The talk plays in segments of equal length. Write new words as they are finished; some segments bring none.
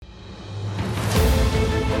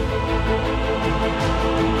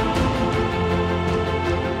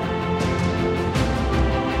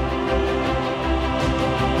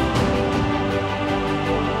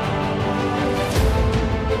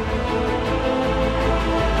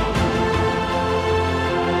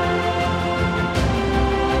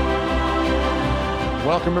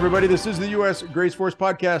Welcome, everybody. This is the U.S. Grace Force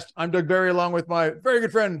Podcast. I'm Doug Barry, along with my very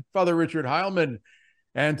good friend, Father Richard Heilman.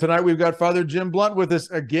 And tonight we've got Father Jim Blount with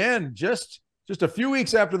us again, just a few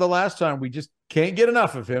weeks after the last time. We just can't get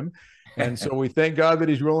enough of him. And so we thank God that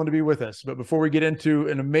he's willing to be with us. But before we get into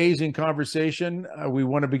an amazing conversation, we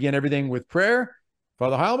want to begin everything with prayer.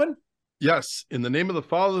 Father Heilman? Yes, in the name of the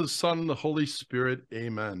Father, the Son, and the Holy Spirit,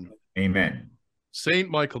 amen. Amen. Saint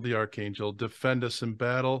Michael the Archangel, defend us in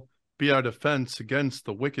battle. Be our defense against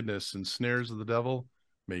the wickedness and snares of the devil.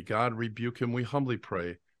 May God rebuke him, we humbly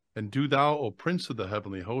pray. And do thou, O Prince of the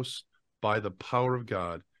heavenly hosts, by the power of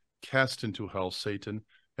God, cast into hell Satan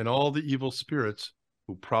and all the evil spirits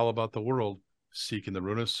who prowl about the world, seeking the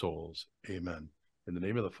ruin of souls. Amen. In the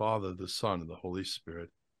name of the Father, the Son, and the Holy Spirit.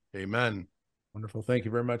 Amen. Wonderful. Thank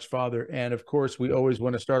you very much, Father. And of course, we always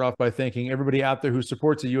want to start off by thanking everybody out there who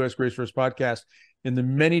supports the U.S. Grace Force Podcast in the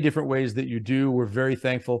many different ways that you do. We're very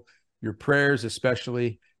thankful. Your prayers,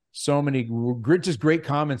 especially, so many great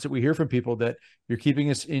comments that we hear from people that you're keeping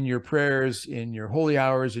us in your prayers, in your holy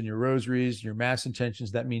hours, in your rosaries, your mass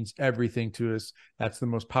intentions. That means everything to us. That's the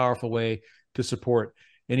most powerful way to support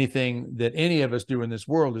anything that any of us do in this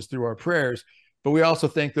world, is through our prayers. But we also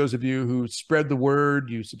thank those of you who spread the word,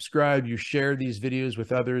 you subscribe, you share these videos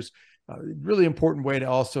with others. Really important way to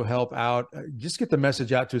also help out. Just get the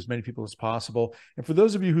message out to as many people as possible. And for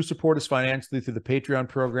those of you who support us financially through the Patreon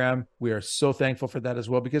program, we are so thankful for that as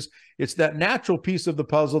well, because it's that natural piece of the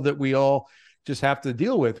puzzle that we all just have to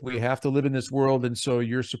deal with. We have to live in this world. And so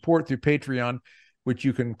your support through Patreon, which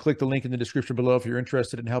you can click the link in the description below if you're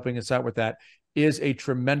interested in helping us out with that, is a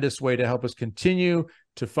tremendous way to help us continue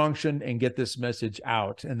to function and get this message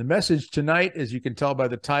out. And the message tonight, as you can tell by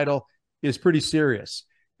the title, is pretty serious.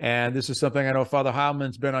 And this is something I know Father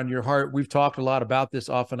Heilman's been on your heart. We've talked a lot about this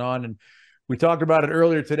off and on, and we talked about it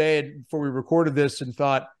earlier today before we recorded this and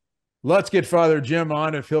thought, let's get Father Jim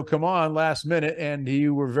on if he'll come on last minute, and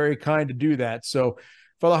you were very kind to do that. So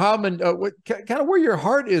Father Heilman, what kind of where your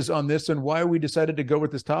heart is on this and why we decided to go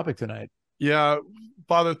with this topic tonight? Yeah,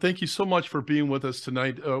 Father, thank you so much for being with us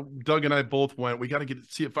tonight. Doug and I both went. We got to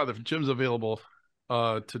see if Father Jim's available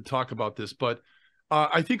to talk about this. But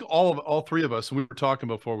I think all three of us, and we were talking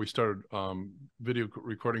before we started video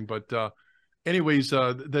recording, but anyways,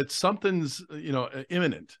 that something's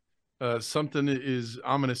imminent. Something is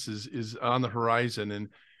ominous is on the horizon,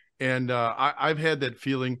 and I've had that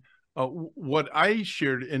feeling. What I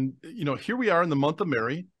shared, and here we are in the month of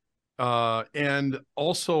Mary, and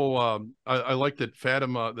also I like that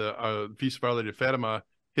Fatima, the Feast of Our Lady of Fatima,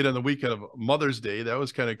 hit on the weekend of Mother's Day. That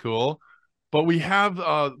was kind of cool. But we have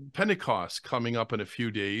Pentecost coming up in a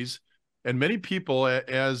few days, and many people,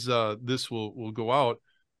 as this will go out,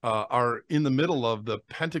 are in the middle of the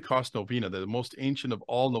Pentecost novena, the most ancient of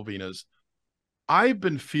all novenas. I've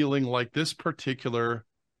been feeling like this particular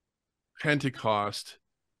Pentecost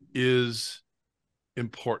is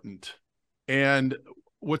important. And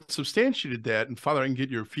what substantiated that, and Father, I can get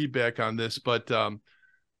your feedback on this, but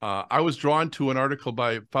I was drawn to an article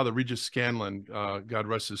by Father Regis Scanlon, God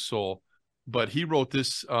rest his soul. But he wrote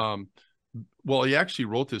this, he actually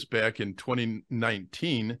wrote this back in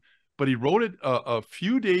 2019, but he wrote it a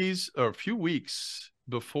few weeks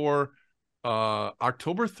before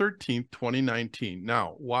October 13th, 2019.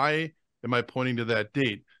 Now, why am I pointing to that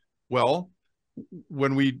date? Well,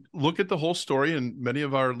 when we look at the whole story, and many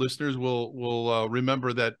of our listeners will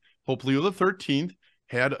remember that Pope Leo XIII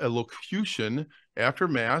had a locution after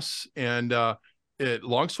Mass, and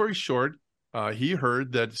long story short, he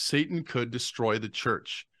heard that Satan could destroy the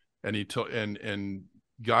church, and and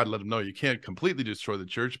God let him know you can't completely destroy the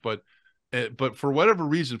church, but for whatever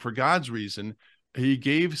reason, for God's reason, he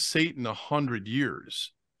gave Satan 100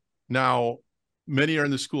 years. Now, many are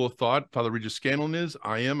in the school of thought. Father Regis Scanlon is.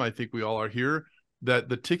 I am. I think we all are here. That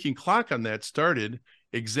the ticking clock on that started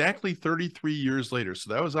exactly 33 years later.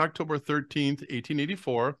 So that was October 13th,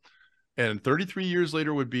 1884. And 33 years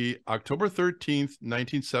later would be October 13th,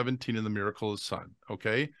 1917, in the Miracle of the Sun.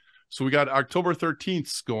 Okay. So we got October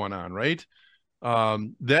 13th going on, right?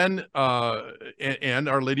 Then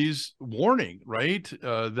Our Lady's warning, right?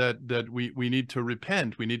 That we need to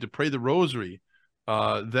repent. We need to pray the rosary.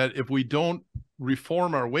 That if we don't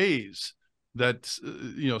reform our ways, that,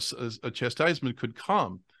 a chastisement could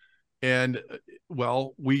come. And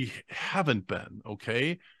well, we haven't been,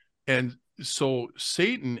 okay? And so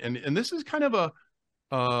Satan, and this is kind of a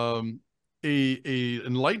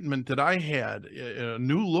enlightenment that I had, a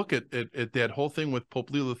new look at that whole thing with Pope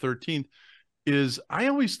Leo XIII, is I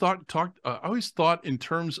always thought in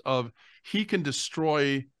terms of he can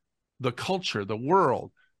destroy the culture, the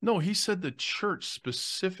world. No, he said the church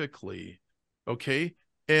specifically, okay?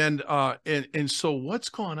 And so what's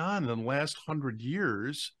gone on in the last 100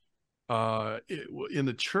 years in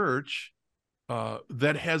the church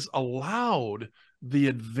that has allowed the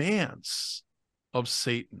advance of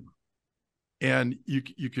Satan? And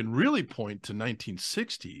you can really point to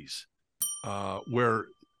 1960s where,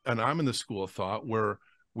 and I'm in the school of thought where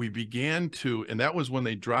we began to, and that was when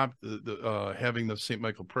they dropped having the St.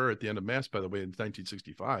 Michael prayer at the end of Mass, by the way, in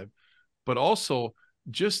 1965, but also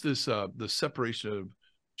just this the separation of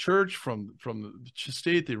church from the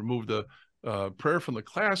state. They removed the prayer from the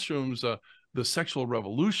classrooms. The sexual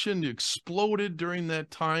revolution exploded during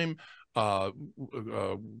that time. That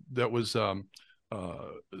was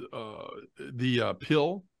the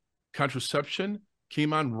pill contraception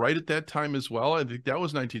came on right at that time as well. I think that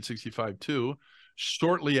was 1965 too.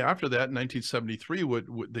 Shortly after that, in 1973,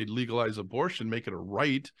 would they legalize abortion, make it a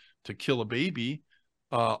right to kill a baby?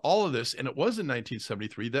 All of this, and it was in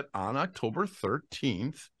 1973 that on October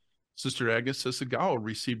 13th, Sister Agnes Sisagawa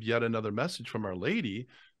received yet another message from Our Lady,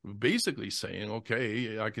 basically saying,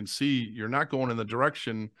 "Okay, I can see you're not going in the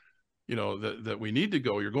direction, that we need to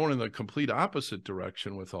go. You're going in the complete opposite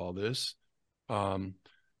direction with all this."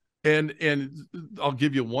 And I'll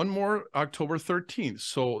give you one more, October 13th.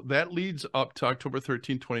 So that leads up to October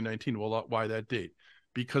 13th, 2019. Well, why that date?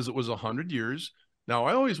 Because it was 100 years. Now,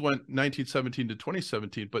 I always went 1917 to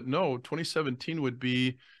 2017, but no, 2017 would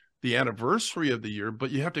be the anniversary of the year,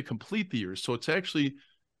 but you have to complete the year. So it's actually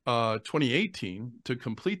 2018 to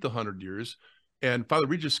complete the 100 years. And Father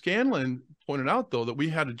Regis Scanlon pointed out, though, that we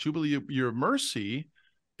had a Jubilee Year of Mercy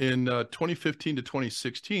in 2015 to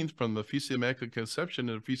 2016 from the Feast of the Immaculate Conception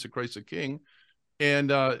and the Feast of Christ the King.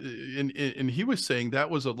 And he was saying that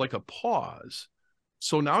was like a pause.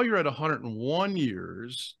 So now you're at 101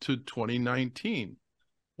 years to 2019.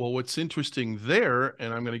 Well, what's interesting there,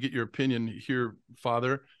 and I'm going to get your opinion here,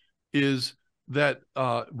 Father, is that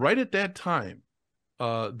right at that time,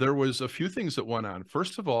 there was a few things that went on.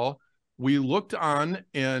 First of all, we looked on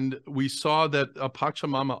and we saw that a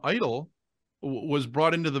Pachamama idol was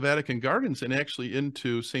brought into the Vatican Gardens and actually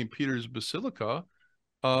into St. Peter's Basilica.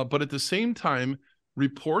 But at the same time,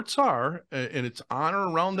 reports are, and it's on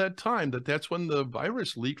or around that time, that's when the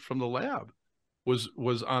virus leaked from the lab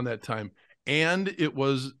was on that time. And it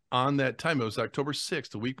was on that time, it was October 6th,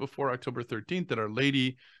 the week before October 13th, that Our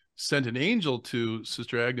Lady sent an angel to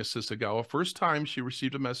Sister Agnes Sisagawa. First time she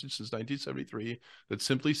received a message since 1973 that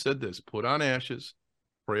simply said this: put on ashes,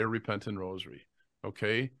 pray a repentant rosary.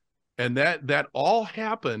 Okay. And that all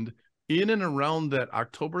happened in and around that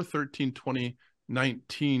October 13,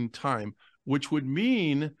 2019 time, which would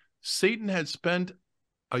mean Satan had spent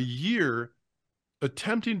a year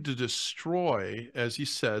attempting to destroy, as he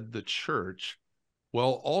said, the church.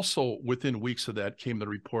 Well, also within weeks of that came the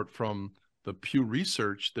report from the Pew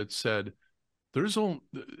Research that said there's only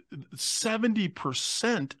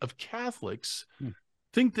 70% of Catholics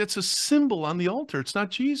think that's a symbol on the altar. It's not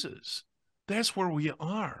Jesus. That's where we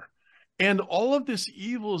are. And all of this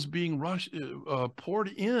evil is being poured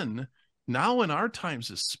in now in our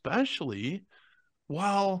times, especially,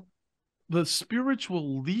 while the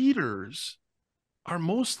spiritual leaders are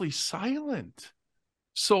mostly silent.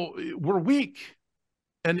 So we're weak.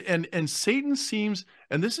 And Satan seems,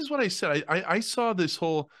 and this is what I said. I saw this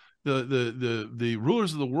whole the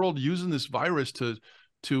rulers of the world using this virus to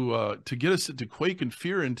get us to quake in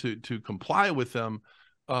fear and to comply with them.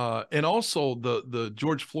 And also the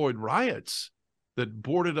George Floyd riots that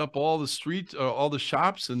boarded up all the streets, all the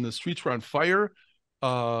shops, and the streets were on fire,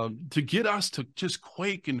 to get us to just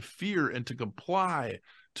quake in fear and to comply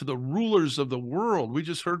to the rulers of the world. We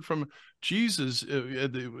just heard from Jesus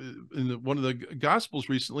in one of the Gospels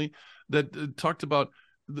recently that talked about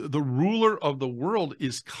the ruler of the world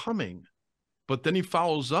is coming. But then he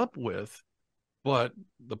follows up with, but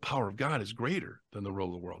the power of God is greater than the rule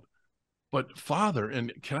of the world. But Father,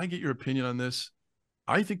 and can I get your opinion on this?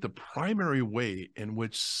 I think the primary way in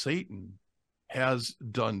which Satan has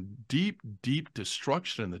done deep, deep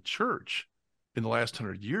destruction in the church in the last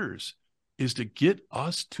 100 years is to get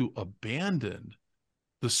us to abandon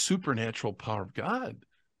the supernatural power of God,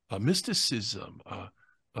 mysticism,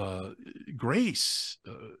 grace.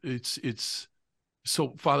 It's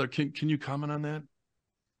so, Father, can you comment on that?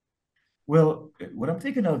 Well, what I'm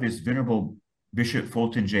thinking of is Venerable Bishop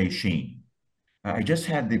Fulton J. Sheen. I just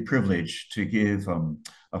had the privilege to give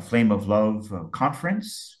a Flame of Love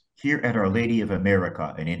conference here at Our Lady of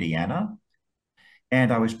America in Indiana.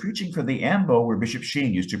 And I was preaching for the AMBO where Bishop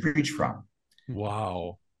Sheen used to preach from.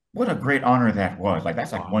 Wow. What a great honor that was. Like,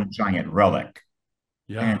 that's like one giant relic.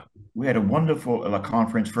 Yeah. And we had a wonderful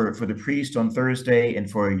conference for the priest on Thursday and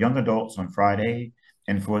for young adults on Friday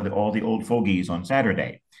and for all the old fogies on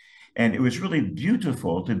Saturday. And it was really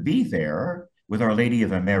beautiful to be there with Our Lady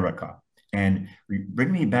of America. And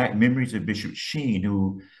bring me back memories of Bishop Sheen,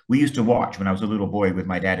 who we used to watch when I was a little boy with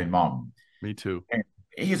my dad and mom. Me too. And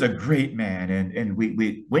he's a great man. And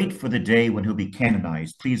we wait for the day when he'll be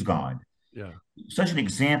canonized, please God. Yeah. Such an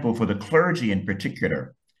example for the clergy in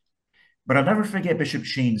particular. But I'll never forget Bishop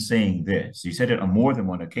Sheen saying this. He said it on more than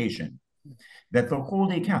one occasion, that the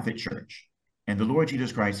Holy Catholic Church and the Lord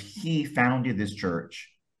Jesus Christ, he founded this church.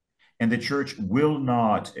 And the church will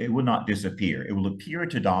not disappear. It will appear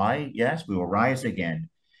to die. Yes, we will rise again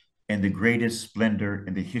in the greatest splendor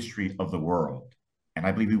in the history of the world. And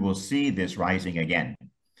I believe we will see this rising again.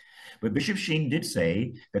 But Bishop Sheen did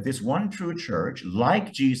say that this one true church,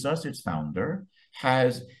 like Jesus, its founder,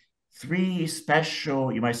 has three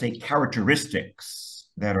special, you might say, characteristics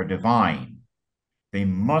that are divine. They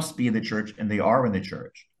must be in the church, and they are in the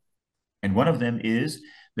church. And one of them is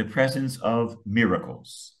the presence of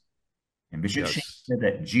miracles. And Bishop Sheen said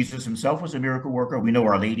that Jesus himself was a miracle worker. We know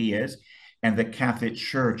Our Lady is, and the Catholic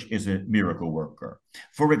Church is a miracle worker.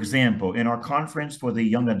 For example, in our conference for the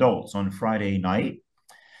young adults on Friday night,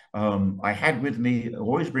 I had with me, I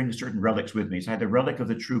always bring certain relics with me. So I had the relic of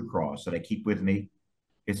the True Cross that I keep with me.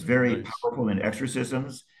 It's very powerful in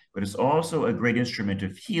exorcisms, but it's also a great instrument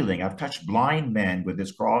of healing. I've touched blind men with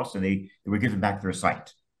this cross, and they were given back their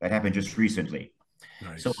sight. That happened just recently.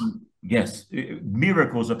 Nice. So yes,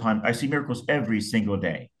 miracles I see miracles every single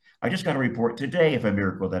day. I just got a report today of a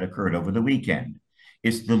miracle that occurred over the weekend.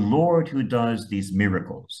 It's the Lord who does these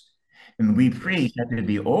miracles. And we priests have to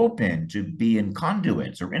be open to being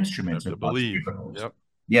conduits or instruments of miracles. Yep.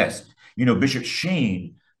 Yes. You know, Bishop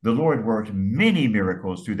Sheen, the Lord worked many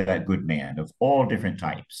miracles through that good man of all different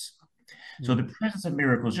types. So the presence of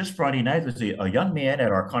miracles, just Friday night, was a young man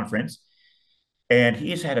at our conference. And he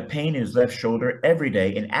has had a pain in his left shoulder every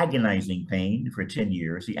day, an agonizing pain for 10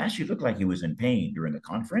 years. He actually looked like he was in pain during the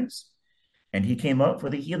conference. And he came up for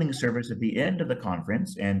the healing service at the end of the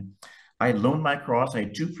conference. And I loaned my cross. I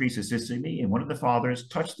had two priests assisting me. And one of the fathers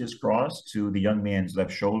touched this cross to the young man's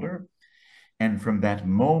left shoulder. And from that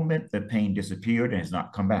moment, the pain disappeared and has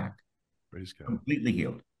not come back. Praise God. Completely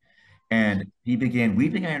healed. And he began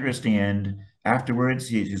weeping, I understand. Afterwards,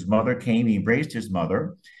 his mother came. He embraced his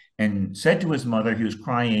mother and said to his mother, he was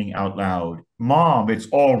crying out loud, "Mom, it's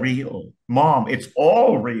all real. Mom, it's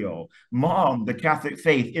all real. Mom, the Catholic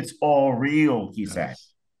faith, it's all real," he said.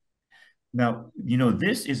 Now, you know,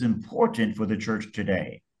 this is important for the church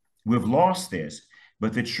today. We've lost this,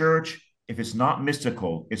 but the church, if it's not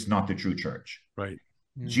mystical, it's not the true church. Right.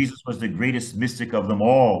 Jesus was the greatest mystic of them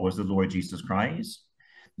all, was the Lord Jesus Christ.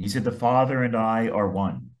 He said, "The Father and I are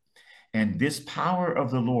one." And this power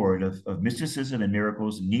of the Lord, of mysticism and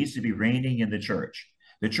miracles, needs to be reigning in the church.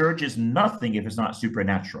 The church is nothing if it's not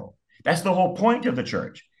supernatural. That's the whole point of the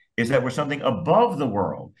church, is that we're something above the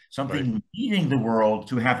world, something leading the world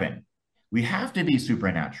to heaven. We have to be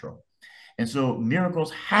supernatural. And so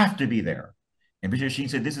miracles have to be there. And Bishop Sheen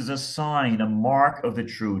said this is a sign, a mark of the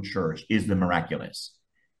true church, is the miraculous.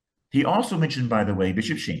 He also mentioned, by the way,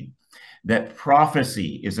 Bishop Sheen, that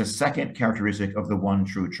prophecy is a second characteristic of the one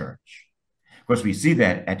true church. Of course, we see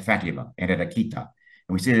that at Fatima and at Akita,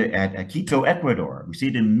 and we see it at Quito, Ecuador. We see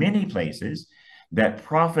it in many places, that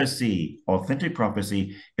prophecy, authentic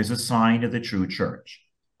prophecy, is a sign of the true church.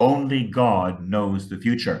 Only God knows the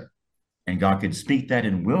future, and God can speak that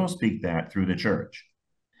and will speak that through the church.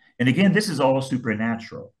 And again, this is all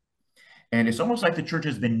supernatural. And it's almost like the church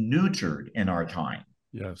has been neutered in our time.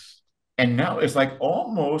 Yes. And now it's like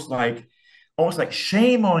almost like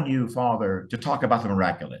shame on you, Father, to talk about the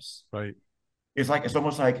miraculous. Right. It's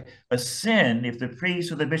almost like a sin if the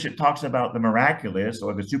priest or the bishop talks about the miraculous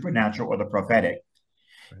or the supernatural or the prophetic.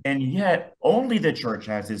 Right. And yet only the church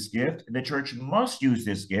has this gift. The church must use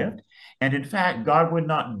this gift. And in fact, God would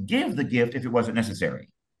not give the gift if it wasn't necessary.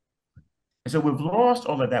 And so we've lost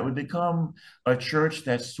all of that. We've become a church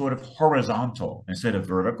that's sort of horizontal instead of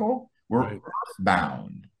vertical. We're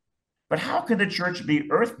earthbound. But how can the church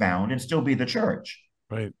be earthbound and still be the church?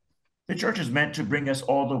 Right. The church is meant to bring us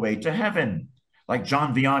all the way to heaven. Like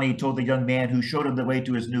John Vianney told the young man who showed him the way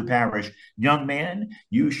to his new parish, "Young man,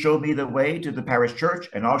 you show me the way to the parish church,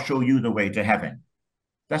 and I'll show you the way to heaven."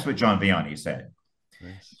 That's what John Vianney said.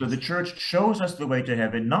 Nice. So the church shows us the way to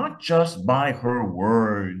heaven, not just by her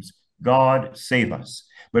words, "God save us,"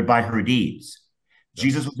 but by her deeds. Yes.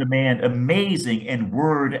 Jesus was a man amazing in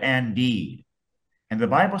word and deed. And the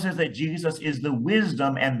Bible says that Jesus is the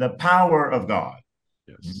wisdom and the power of God,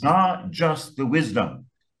 not just the wisdom.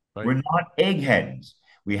 Right. We're not eggheads.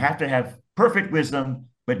 We have to have perfect wisdom,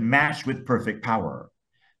 but matched with perfect power.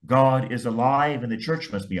 God is alive, and the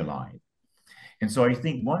church must be alive. And so I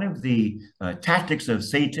think one of the tactics of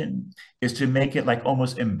Satan is to make it like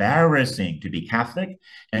almost embarrassing to be Catholic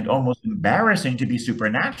and almost embarrassing to be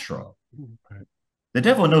supernatural. Right. The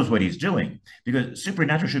devil knows what he's doing because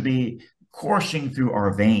supernatural should be coursing through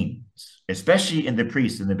our veins, especially in the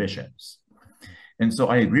priests and the bishops. And so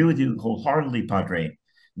I agree with you wholeheartedly, Padre,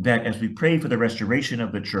 that as we pray for the restoration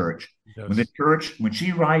of the church, Yes. when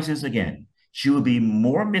she rises again, she will be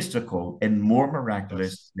more mystical and more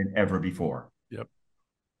miraculous than ever before. Yep.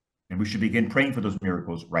 And we should begin praying for those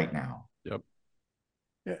miracles right now. Yep.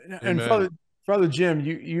 Yeah, and Father Jim,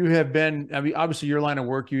 you have been, I mean, obviously your line of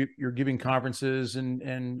work, you're giving conferences,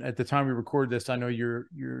 and at the time we record this, I know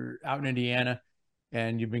you're out in Indiana,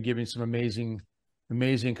 and you've been giving some amazing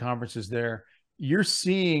conferences there. You're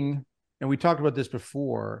seeing, and we talked about this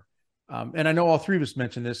before, and I know all three of us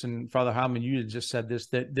mentioned this, and Father Heilman, you had just said this,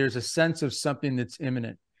 that there's a sense of something that's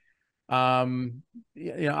imminent.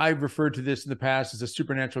 I've referred to this in the past as a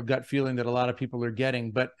supernatural gut feeling that a lot of people are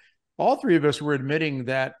getting, but all three of us were admitting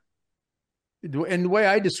that, and the way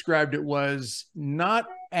I described it was not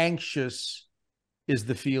anxious is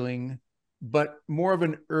the feeling, but more of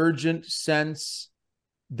an urgent sense.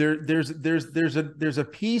 There's a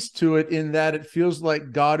piece to it in that it feels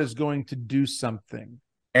like God is going to do something.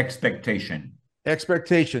 Expectation.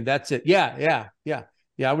 That's it. Yeah.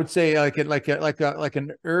 I would say like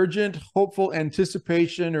an urgent, hopeful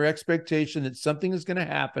anticipation or expectation that something is going to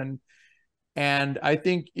happen. And I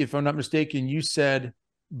think, if I'm not mistaken, you said,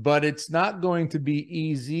 but it's not going to be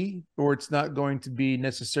easy, or it's not going to be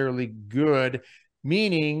necessarily good,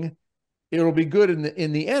 meaning it'll be good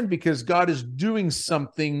in the end because God is doing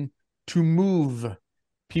something to move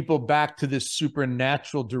people back to this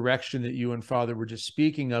supernatural direction that you and Father were just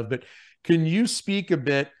speaking of. But can you speak a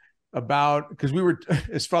bit about, because we were,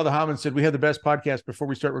 as Father Hammond said, we had the best podcast before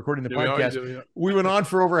we start recording the podcast. We went on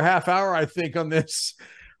for over a half hour, I think, on this.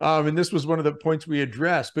 And this was one of the points we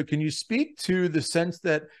addressed. But can you speak to the sense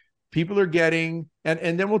that people are getting,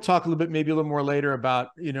 and then we'll talk a little bit, maybe a little more later about,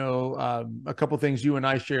 a couple of things you and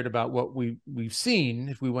I shared about what we've seen,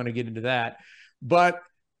 if we want to get into that. But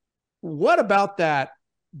what about that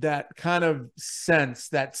kind of sense,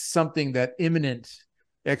 that something, that imminent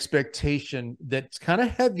expectation that's kind of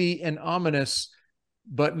heavy and ominous,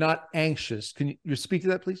 but not anxious? Can you speak to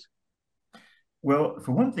that, please? Well,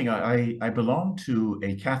 for one thing, I belong to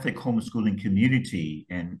a Catholic homeschooling community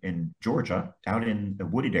in Georgia, out in the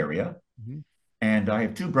wooded area. Mm-hmm. And I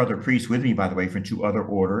have two brother priests with me, by the way, from two other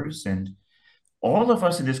orders. And all of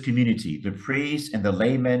us in this community, the priests and the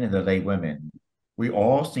laymen and the laywomen, we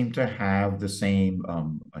all seem to have the same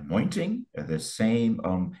anointing, the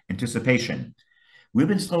same anticipation. We've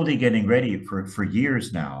been slowly getting ready for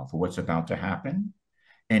years now for what's about to happen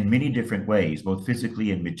in many different ways, both physically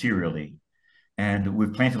and materially. And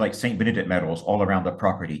we've planted like St. Benedict medals all around the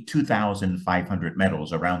property, 2,500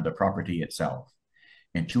 medals around the property itself,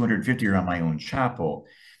 and 250 around my own chapel.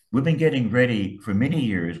 We've been getting ready for many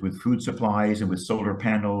years with food supplies and with solar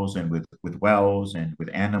panels and with wells and with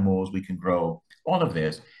animals we can grow, all of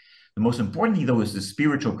this. The most important thing, though, is the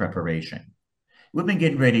spiritual preparation. We've been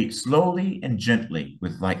getting ready slowly and gently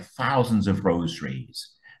with like thousands of rosaries,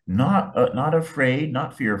 not afraid,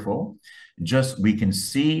 not fearful. Just we can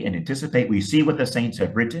see and anticipate. We see what the saints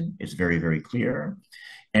have written. It's very, very clear.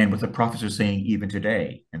 And what the prophets are saying even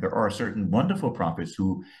today. And there are certain wonderful prophets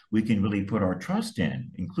who we can really put our trust in,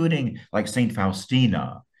 including like Saint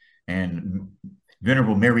Faustina and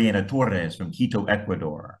Venerable Mariana Torres from Quito,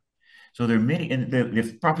 Ecuador. So there are many, and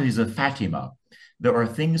the prophecies of Fatima. There are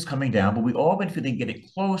things coming down, but we've all been feeling getting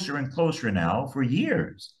closer and closer now for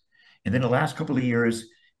years. And then the last couple of years,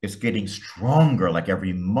 it's getting stronger, like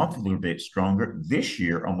every month a little bit stronger. This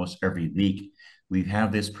year, almost every week, we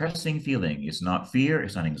have this pressing feeling. It's not fear,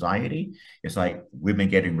 it's not anxiety. It's like we've been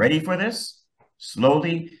getting ready for this,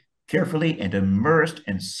 slowly, carefully, and immersed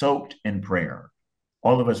and soaked in prayer.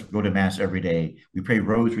 All of us go to Mass every day. We pray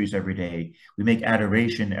rosaries every day. We make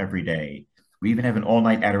adoration every day. We even have an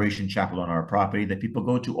all-night adoration chapel on our property that people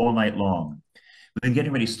go to all night long. We've been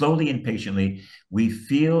getting ready slowly and patiently. We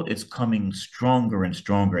feel it's coming stronger and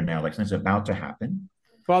stronger now, like something's about to happen.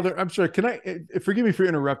 Father, I'm sorry, can I, forgive me for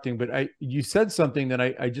interrupting, but you said something that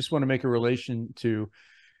I just want to make a relation to.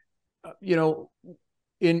 In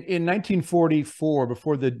 1944,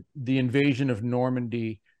 before the invasion of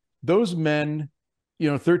Normandy, those men,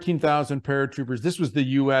 13,000 paratroopers, this was the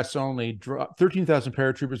U.S. only, 13,000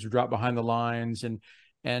 paratroopers were dropped behind the lines,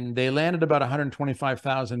 and they landed about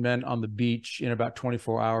 125,000 men on the beach in about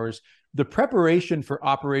 24 hours. The preparation for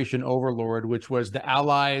Operation Overlord, which was the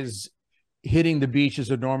Allies hitting the beaches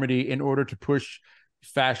of Normandy in order to push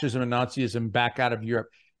fascism and Nazism back out of Europe,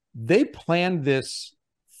 they planned this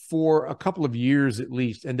for a couple of years at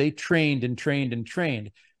least, and they trained and trained and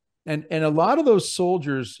trained. And a lot of those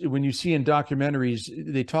soldiers, when you see in documentaries,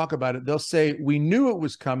 they talk about it, they'll say, we knew it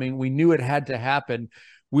was coming. We knew it had to happen.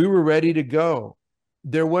 We were ready to go.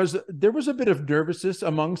 There was a bit of nervousness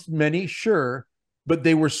amongst many, sure, but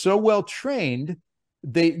they were so well trained,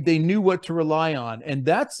 they knew what to rely on. And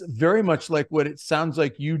that's very much like what it sounds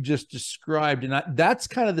like you just described. And that's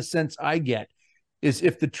kind of the sense I get, is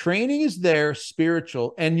if the training is there,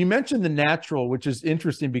 spiritual, and you mentioned the natural, which is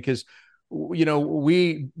interesting because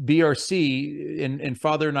we BRC and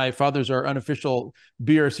Father and I, Father's our unofficial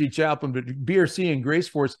BRC chaplain, but BRC and Grace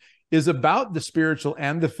Force is about the spiritual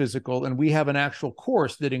and the physical. And we have an actual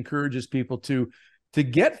course that encourages people to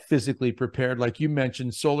get physically prepared, like you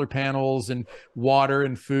mentioned, solar panels and water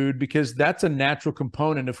and food, because that's a natural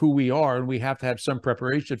component of who we are. And we have to have some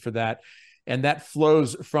preparation for that. And that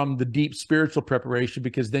flows from the deep spiritual preparation,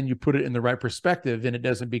 because then you put it in the right perspective and it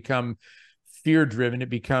doesn't become fear driven. It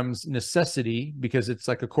becomes necessity, because it's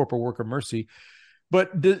like a corporal work of mercy.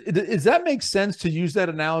 But does that make sense to use that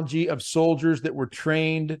analogy of soldiers that were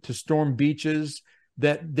trained to storm beaches,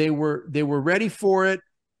 that they were ready for it?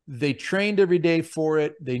 They trained every day for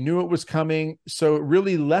it. They knew it was coming. So it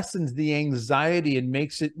really lessens the anxiety and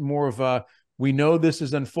makes it more of a, we know this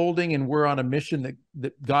is unfolding and we're on a mission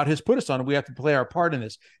that God has put us on, and we have to play our part in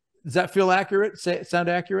this. Does that feel accurate? Sound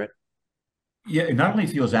accurate? Yeah, it not only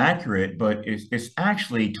feels accurate, but it's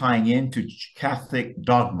actually tying into Catholic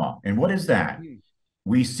dogma. And what is that?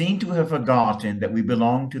 We seem to have forgotten that we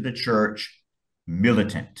belong to the church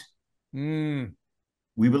militant.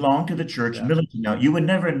 We belong to the church militant. Now, you would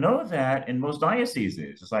never know that in most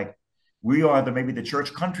dioceses. It's like we are maybe the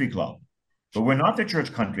church country club, but we're not the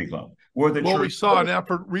church country club. We're the church. We saw an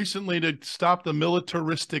effort recently to stop the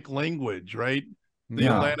militaristic language, right? The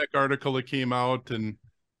Atlantic article that came out, and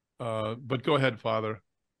but go ahead, Father.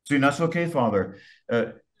 So that's okay, Father.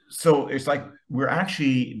 So it's like we're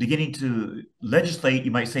actually beginning to legislate,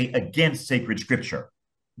 you might say, against sacred scripture.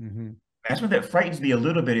 That's what that frightens me a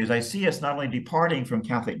little bit, is I see us not only departing from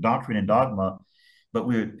Catholic doctrine and dogma, but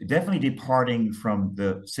we're definitely departing from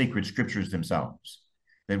the sacred scriptures themselves.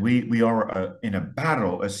 That we are in a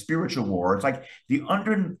battle, a spiritual war. It's like the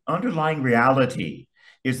underlying reality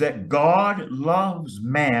is that God loves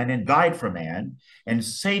man and died for man, and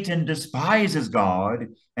Satan despises God,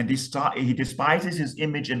 and he despises his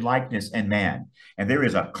image and likeness and man. And there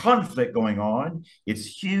is a conflict going on. It's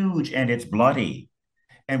huge and it's bloody.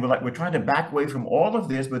 And we're trying to back away from all of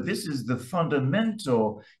this, but this is the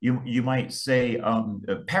fundamental, you might say,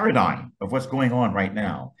 paradigm of what's going on right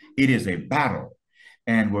now. It is a battle,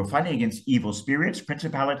 and we're fighting against evil spirits,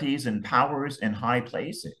 principalities, and powers in high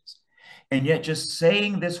places. And yet, just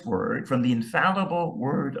saying this word from the infallible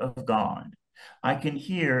word of God, I can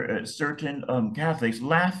hear certain Catholics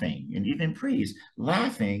laughing, and even priests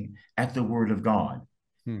laughing at the word of God.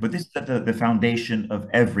 But this is the foundation of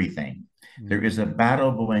everything. There is a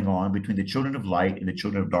battle going on between the children of light and the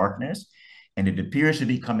children of darkness, and it appears to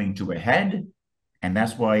be coming to a head. And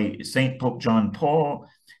that's why St. Pope John Paul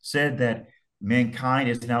said that mankind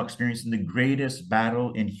is now experiencing the greatest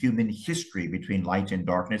battle in human history between light and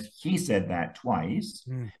darkness. He said that twice.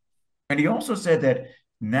 And he also said that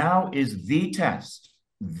now is the test,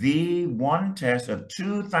 the one test of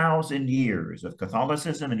 2,000 years of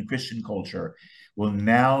Catholicism and Christian culture will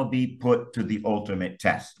now be put to the ultimate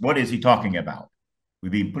test. What is he talking about?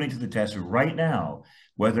 We've been putting to the test right now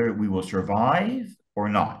whether we will survive or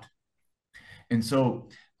not. And so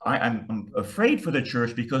I'm afraid for the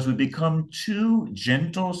church, because we become too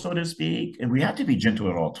gentle, so to speak, and we have to be gentle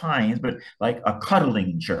at all times, but like a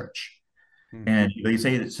cuddling church. And they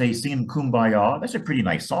say singing Kumbaya. That's a pretty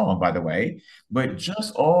nice song, by the way, but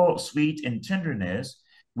just all sweet and tenderness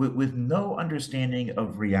with no understanding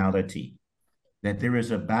of reality. That there is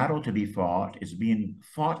a battle to be fought, is being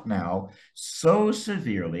fought now so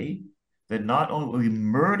severely that not only are we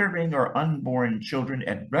murdering our unborn children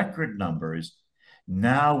at record numbers,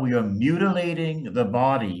 now we are mutilating the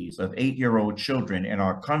bodies of 8-year-old children in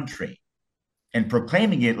our country and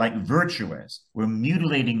proclaiming it like virtuous. We're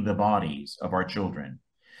mutilating the bodies of our children.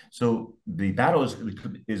 So the battle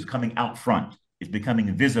is coming out front. It's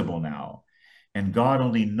becoming visible now. And God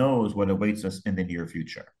only knows what awaits us in the near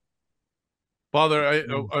future. Father,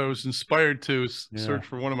 I was inspired to search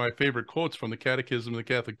for one of my favorite quotes from the Catechism of the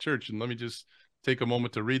Catholic Church. And let me just take a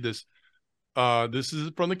moment to read this. This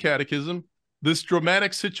is from the Catechism. This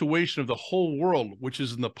dramatic situation of the whole world, which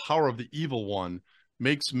is in the power of the evil one,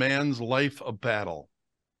 makes man's life a battle.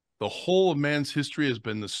 The whole of man's history has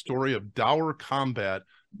been the story of dour combat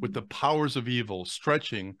with the powers of evil,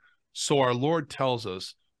 stretching, so our Lord tells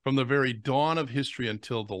us, from the very dawn of history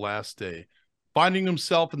until the last day. Finding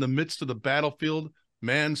himself in the midst of the battlefield,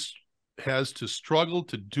 man has to struggle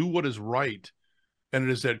to do what is right, and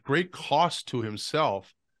it is at great cost to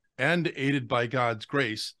himself and aided by God's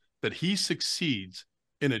grace that he succeeds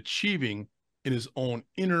in achieving in his own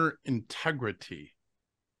inner integrity.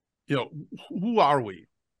 You know, who are we?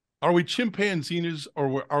 Are we chimpanzees,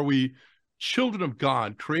 or are we children of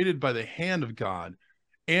God, created by the hand of God?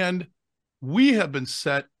 And we have been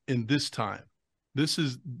set in this time. This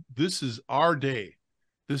is our day.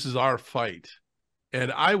 This is our fight.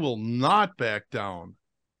 And I will not back down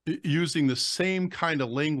using the same kind of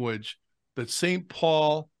language that St.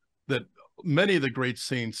 Paul, that many of the great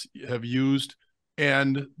saints have used,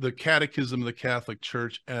 and the Catechism of the Catholic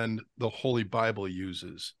Church and the Holy Bible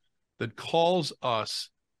uses, that calls us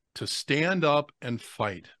to stand up and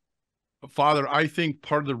fight. Father, I think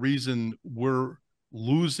part of the reason we're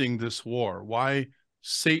losing this war, why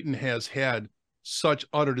Satan has had such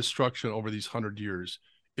utter destruction over these 100 years,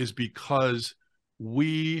 is because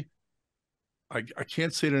I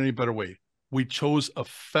can't say it any better way, we chose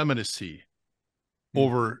effeminacy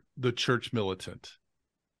over the church militant.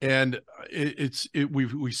 And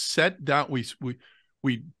we set down,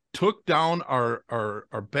 we took down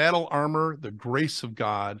our battle armor, the grace of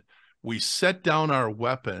God. We set down our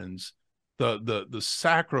weapons, the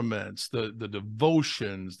sacraments, the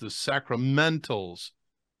devotions, the sacramentals,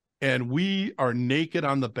 and we are naked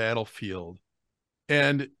on the battlefield.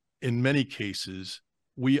 And in many cases,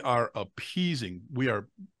 we are appeasing, we are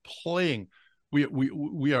playing,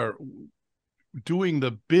 we are doing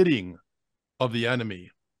the bidding of the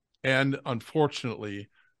enemy. And unfortunately,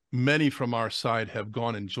 many from our side have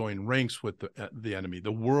gone and joined ranks with the enemy,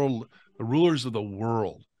 the world, the rulers of the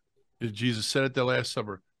world. As Jesus said at the Last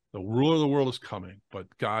Supper, the ruler of the world is coming, but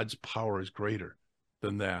God's power is greater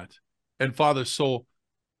than that. And Father, so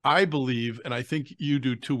I believe, and I think you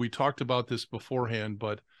do too, we talked about this beforehand,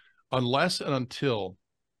 but unless and until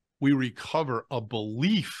we recover a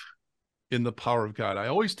belief in the power of God, I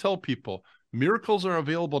always tell people, miracles are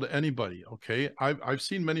available to anybody, okay? I've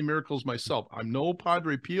seen many miracles myself. I'm no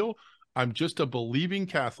Padre Pio. I'm just a believing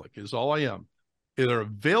Catholic is all I am. They're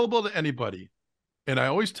available to anybody. And I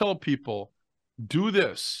always tell people, do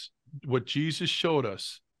this, what Jesus showed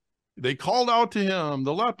us. They called out to him,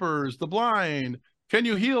 the lepers, the blind, can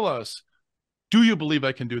you heal us? Do you believe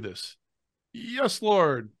I can do this? Yes,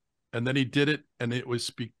 Lord. And then he did it, and it was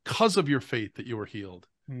because of your faith that you were healed.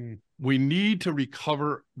 We need to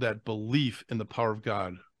recover that belief in the power of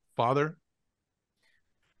God. Father?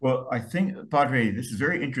 Well, I think, Padre, this is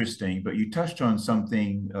very interesting, but you touched on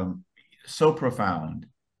something so profound,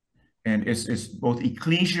 and it's both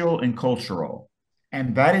ecclesial and cultural.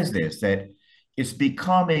 And that is this, that it's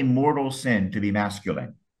become a mortal sin to be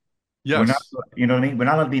masculine. Yes. We're not, you know what I mean? We're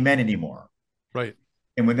not allowed to be men anymore. Right.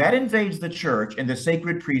 And when that invades the church and the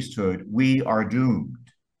sacred priesthood, we are doomed.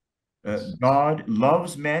 God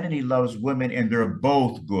loves men and he loves women, and they're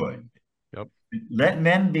both good. Yep. Let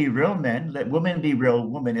men be real men, let women be real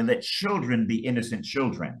women, and let children be innocent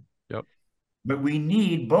children. Yep. But we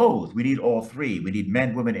need both. We need all three. We need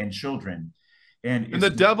men, women, and children. And the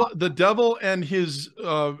devil and his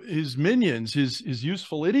minions, his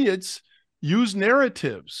useful idiots, use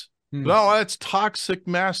narratives. Well, that's toxic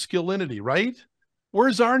masculinity, right?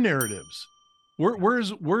 Where's our narratives?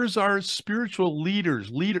 Where's our spiritual leaders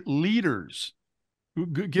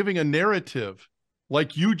giving a narrative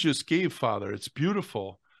like you just gave, Father? It's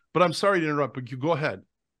beautiful. But I'm sorry to interrupt, but you go ahead.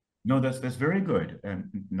 No, that's very good, and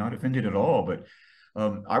not offended at all. But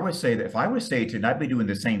I would say that if I was saved and I'd be doing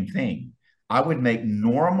the same thing, I would make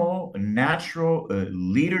normal, natural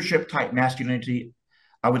leadership type masculinity,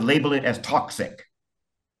 I would label it as toxic,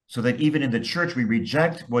 so that even in the church we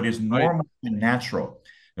reject what is normal and natural.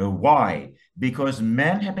 Why? Because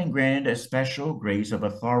men have been granted a special grace of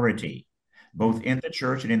authority, both in the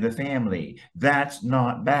church and in the family. That's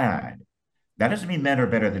not bad. That doesn't mean men are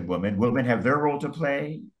better than women. Women have their role to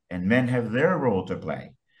play, and men have their role to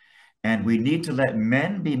play. And we need to let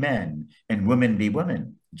men be men and women be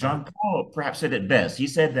women. John Paul perhaps said it best. He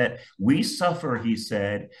said that we suffer, he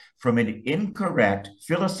said, from an incorrect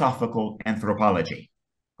philosophical anthropology.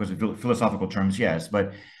 Because of philosophical terms, yes,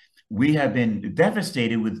 but we have been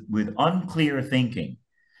devastated with unclear thinking,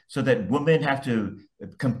 so that women have to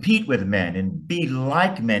compete with men and be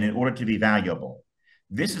like men in order to be valuable.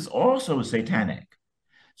 This is also satanic.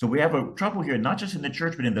 So we have a trouble here, not just in the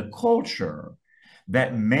church, but in the culture,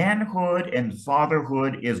 that manhood and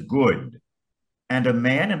fatherhood is good. And a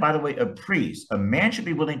man, and by the way, a priest, a man should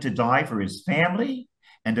be willing to die for his family,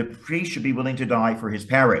 and a priest should be willing to die for his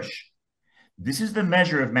parish. This is the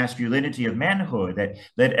measure of masculinity, of manhood, that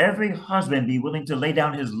let every husband be willing to lay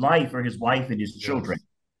down his life for his wife and his children. Yes.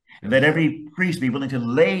 And let every priest be willing to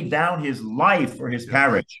lay down his life for his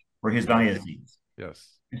parish, for his diocese. Yes.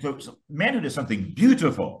 And so manhood is something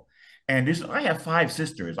beautiful. And I have 5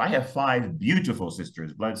 sisters. I have 5 beautiful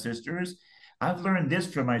sisters, blood sisters. I've learned this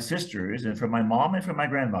from my sisters and from my mom and from my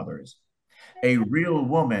grandmothers. A real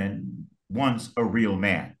woman wants a real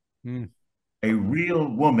man. Mm. A real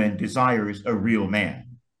woman desires a real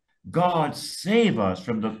man. God save us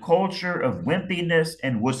from the culture of wimpiness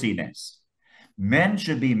and wussiness. Men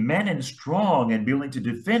should be men and strong and be willing to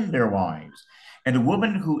defend their wives. And a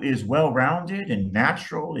woman who is well-rounded and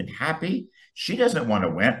natural and happy, she doesn't want a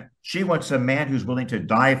wimp. She wants a man who's willing to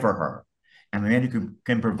die for her, and a man who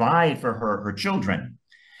can provide for her children.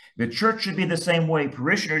 The church should be the same way.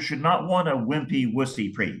 Parishioners should not want a wimpy,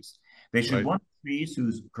 wussy priest. They should want a priest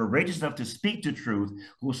who's courageous enough to speak the truth,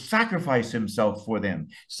 who will sacrifice himself for them,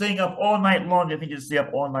 staying up all night long if he just stay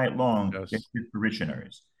up all night long with his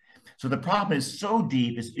parishioners. So the problem is so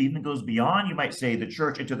deep, it even goes beyond, you might say, the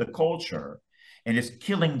church into the culture. And it's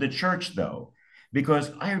killing the church, though,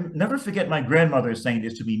 because I never forget my grandmother saying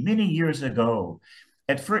this to me many years ago.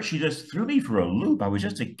 At first, she just threw me for a loop. I was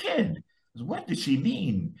just a kid. What did she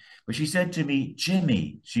mean? But she said to me,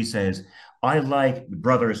 Jimmy, she says, I like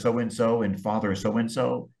brother so-and-so and father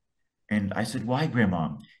so-and-so. And I said, why,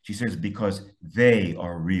 Grandma? She says, because they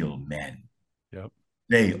are real men. Yep.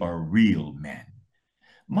 They are real men.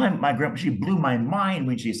 My grandma, she blew my mind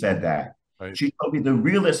when she said that. Right. She told me the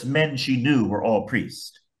realest men she knew were all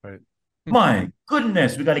priests. Right. My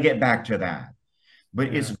goodness, we got to get back to that.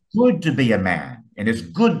 But it's good to be a man, and it's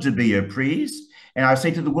good to be a priest. And I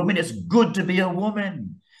say to the woman, it's good to be a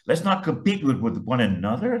woman. Let's not compete with one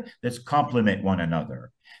another. Let's complement one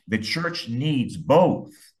another. The church needs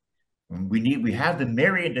both. We have the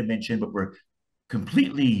Marian dimension, but we're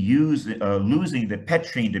completely losing the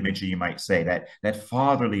Petrine dimension, you might say, that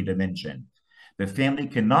fatherly dimension. The family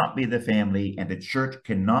cannot be the family, and the church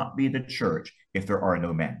cannot be the church if there are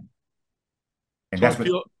no men. And so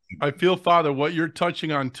that's I feel, Father, what you're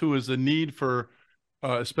touching on too is the need for,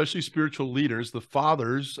 especially spiritual leaders, the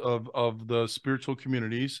fathers of the spiritual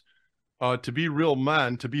communities, to be real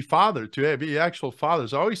men, to be fathers, to be actual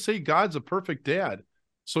fathers. I always say God's a perfect dad.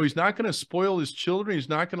 So he's not going to spoil his children. He's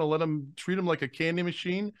not going to let them treat them like a candy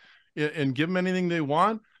machine and give them anything they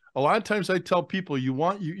want. A lot of times I tell people, you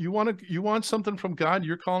want something from God,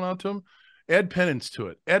 you're calling out to him, add penance to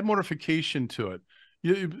it, add mortification to it.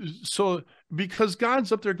 So because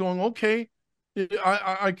God's up there going, okay,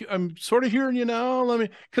 I'm sort of hearing you now.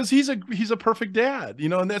 Because he's a perfect dad,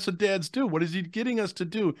 and that's what dads do. What is he getting us to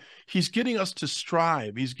do? He's getting us to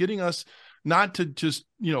strive. He's getting us not to just,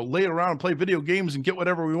 lay around and play video games and get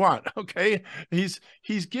whatever we want. Okay.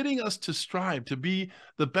 He's getting us to strive to be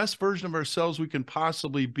the best version of ourselves we can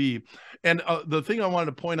possibly be. And the thing I wanted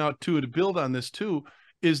to point out too, to build on this too,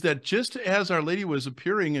 is that just as Our Lady was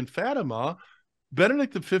appearing in Fatima,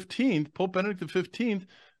 Pope Benedict XV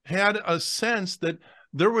had a sense that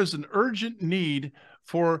there was an urgent need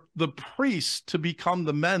for the priests to become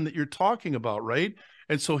the men that you're talking about, right?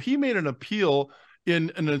 And so he made an appeal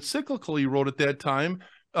in an encyclical he wrote at that time,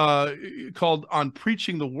 called On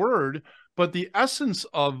Preaching the Word. But the essence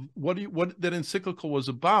of what that encyclical was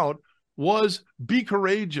about was be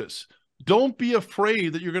courageous. Don't be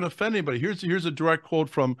afraid that you're going to offend anybody. Here's a direct quote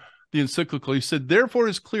from the encyclical. He said, therefore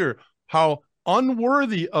it is clear how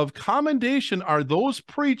unworthy of commendation are those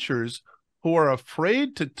preachers who are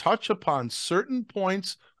afraid to touch upon certain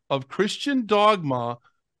points of Christian dogma,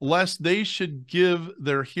 lest they should give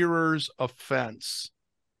their hearers offense.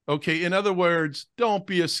 Okay, in other words, don't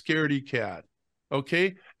be a scaredy cat.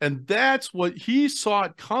 Okay, and that's what he saw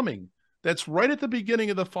it coming. That's right at the beginning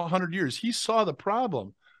of the 100 years. He saw the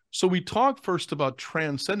problem. So we talked first about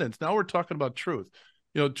transcendence. Now we're talking about truth.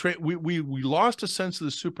 We lost a sense of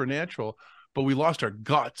the supernatural, but we lost our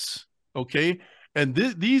guts. Okay, and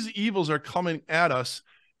these evils are coming at us,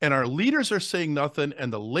 and our leaders are saying nothing,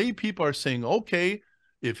 and the lay people are saying, okay,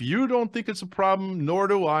 if you don't think it's a problem, nor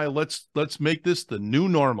do I, let's make this the new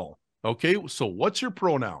normal. Okay, so what's your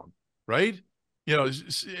pronoun, right?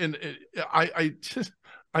 And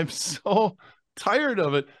I'm so tired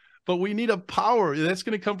of it, but we need a power that's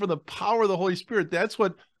going to come from the power of the Holy Spirit. That's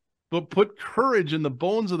what put courage in the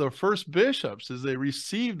bones of the first bishops, as they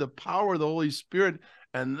received the power of the Holy Spirit,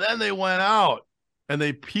 and then they went out and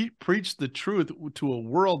they preached the truth to a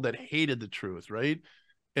world that hated the truth, right?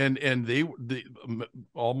 And they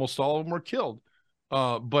almost all of them were killed.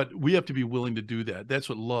 But we have to be willing to do that. That's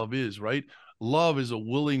what love is, right? Love is a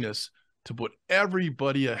willingness to put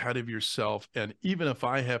everybody ahead of yourself. And even if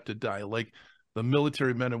I have to die, like the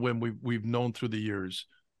military men and women we've known through the years.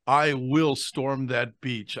 I will storm that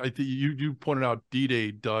beach. I think you pointed out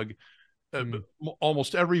D-Day, Doug.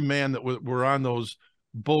 Almost every man that were on those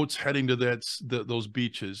boats heading to those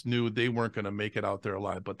beaches knew they weren't going to make it out there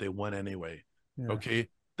alive, but they went anyway. Yeah. Okay,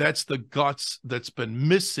 that's the guts that's been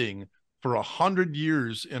missing for 100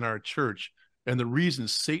 years in our church, and the reason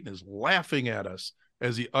Satan is laughing at us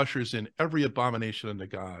as he ushers in every abomination unto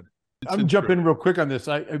God. I'm jumping real quick on this.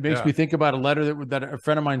 It makes me think about a letter that a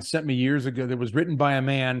friend of mine sent me years ago that was written by a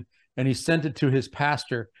man, and he sent it to his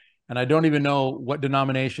pastor. And I don't even know what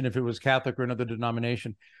denomination, if it was Catholic or another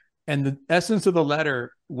denomination. And the essence of the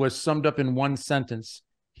letter was summed up in one sentence.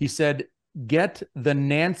 He said, "Get the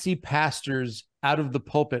Nancy pastors out of the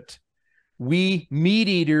pulpit. We meat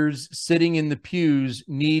eaters sitting in the pews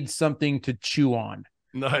need something to chew on."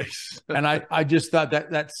 Nice. And I just thought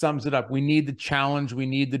that sums it up. We need the challenge. We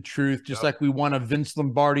need the truth, just like we want a Vince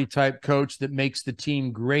Lombardi type coach that makes the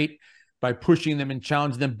team great by pushing them and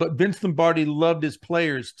challenging them. But Vince Lombardi loved his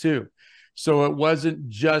players too. So it wasn't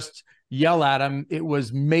just yell at them. It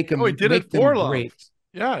was make them, he did it for love. Great.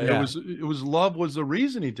 Yeah, it was love was the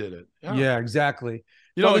reason he did it. Yeah, exactly.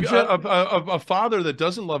 You know, a father that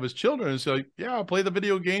doesn't love his children is like, yeah, I'll play the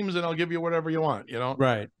video games and I'll give you whatever you want, you know?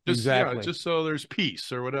 Right, exactly. Yeah, just so there's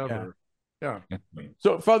peace or whatever. Yeah.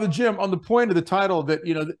 So, Father Jim, on the point of the title that,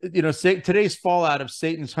 today's fallout of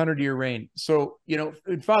Satan's 100-year reign. So,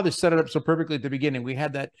 Father set it up so perfectly at the beginning. We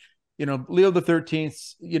had that, Leo the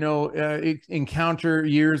 13th, encounter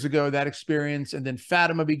years ago, that experience, and then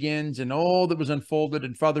Fatima begins and all that was unfolded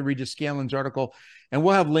in Father Regis Scanlon's article. And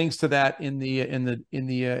we'll have links to that in the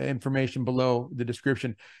information below the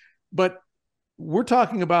description. But we're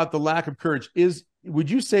talking about the lack of courage. Would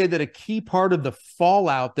you say that a key part of the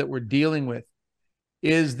fallout that we're dealing with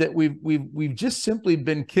is that we've just simply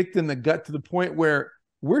been kicked in the gut to the point where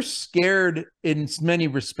we're scared in many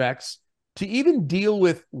respects to even deal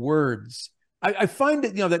with words? I find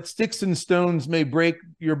that, that sticks and stones may break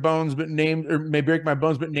your bones, but may break my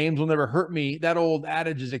bones, but names will never hurt me. That old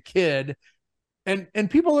adage as a kid. And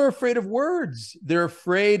people are afraid of words. They're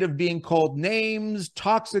afraid of being called names,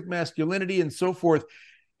 toxic masculinity, and so forth.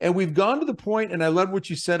 And we've gone to the point, and I love what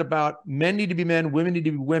you said about men need to be men, women need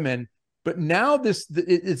to be women. But now it's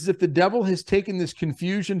as if the devil has taken this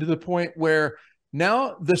confusion to the point where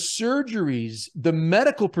now the surgeries, the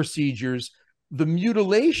medical procedures, the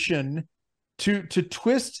mutilation to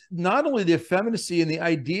twist not only the effeminacy and the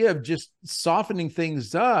idea of just softening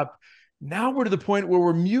things up. Now we're to the point where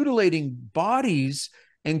we're mutilating bodies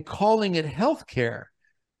and calling it healthcare.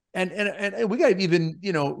 And we got to even,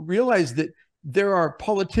 realize that there are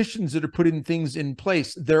politicians that are putting things in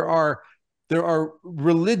place. There are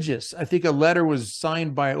religious, I think a letter was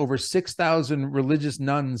signed by over 6,000 religious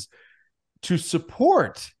nuns to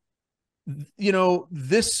support,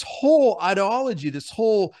 this whole ideology, this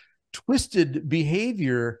whole twisted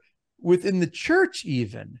behavior within the church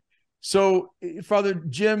even. So, Father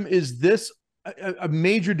Jim, is this a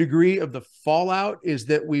major degree of the fallout, is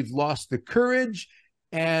that we've lost the courage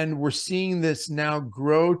and we're seeing this now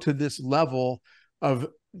grow to this level of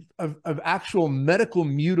actual medical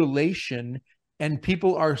mutilation, and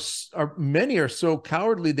people many are so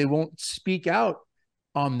cowardly they won't speak out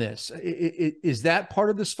on this. Is that part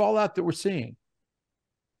of this fallout that we're seeing?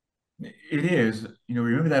 It is.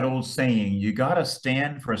 Remember that old saying, you got to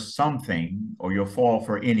stand for something or you'll fall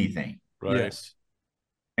for anything. Right. Yes.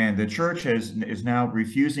 And the church is now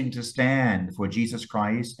refusing to stand for Jesus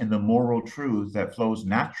Christ and the moral truth that flows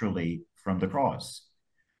naturally from the cross.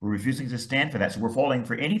 We're refusing to stand for that. So we're falling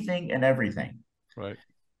for anything and everything. Right.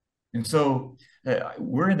 And so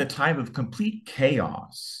we're in the time of complete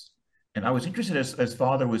chaos. And I was interested as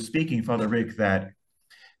Father was speaking, Father Rick, that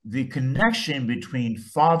the connection between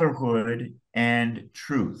fatherhood and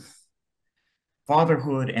truth, so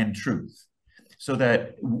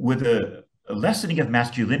that with a lessening of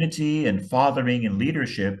masculinity and fathering and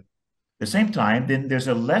leadership, at the same time, then there's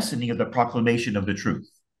a lessening of the proclamation of the truth.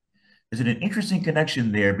 There's an interesting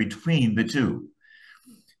connection there between the two.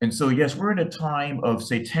 And so, yes, we're in a time of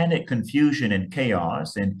satanic confusion and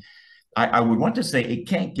chaos. And I would want to say it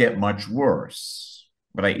can't get much worse.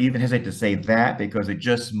 But I even hesitate to say that because it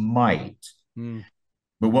just might.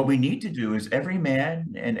 But what we need to do is every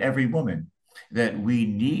man and every woman, that we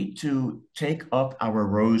need to take up our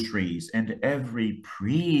rosaries, and every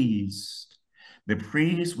priest,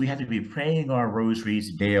 we have to be praying our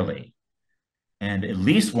rosaries daily, and at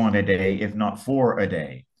least one a day, if not 4 a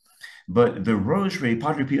day. But the rosary,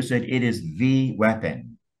 Padre Pio said, it is the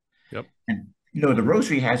weapon. Yep. And the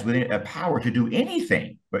rosary has within it a power to do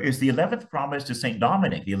anything, but it's the 11th promise to St.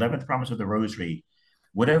 Dominic, the 11th promise of the rosary,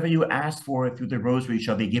 Whatever you ask for through the rosary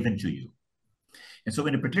shall be given to you. And so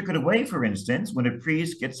in a particular way, for instance, when a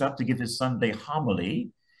priest gets up to give his Sunday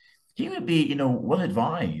homily, he would be, well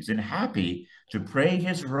advised and happy to pray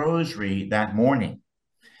his rosary that morning,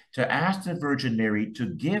 to ask the Virgin Mary to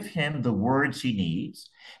give him the words he needs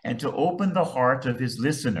and to open the heart of his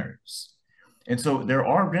listeners. And so there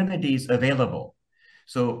are remedies available.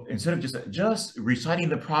 So instead of just reciting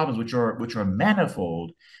the problems, which are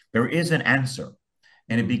manifold, there is an answer.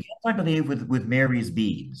 And it begins, I believe, with Mary's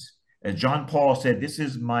beads. As John Paul said, this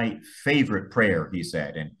is my favorite prayer, he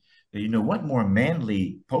said. And what more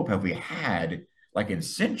manly Pope have we had, like in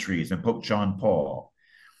centuries, than Pope John Paul?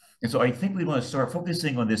 And so I think we want to start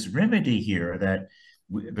focusing on this remedy here, that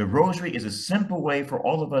the rosary is a simple way for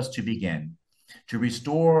all of us to begin, to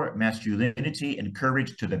restore masculinity and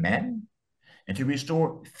courage to the men, and to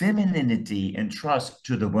restore femininity and trust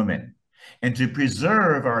to the women, and to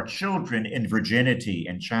preserve our children in virginity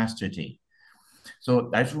and chastity. So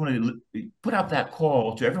I just want to put out that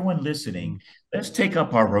call to everyone listening. Let's take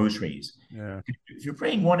up our rosaries. Yeah. If you're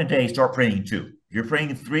praying one a day, start praying two. If you're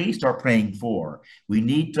praying three, start praying four. We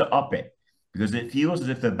need to up it because it feels as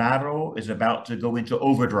if the battle is about to go into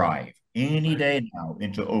overdrive any day now,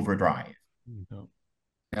 into overdrive. And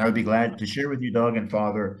I would be glad to share with you, Doug and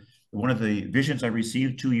Father, one of the visions I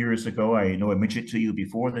received 2 years ago. I know I mentioned it to you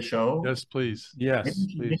before the show. Yes, please. Yes,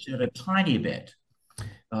 maybe please. mention it a tiny bit.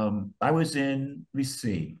 I was in, let me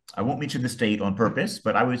see, I won't mention the state on purpose,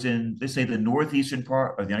 but I was in, let's say, the northeastern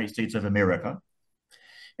part of the United States of America.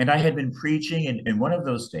 And I had been preaching in one of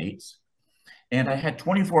those states, and I had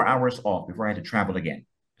 24 hours off before I had to travel again.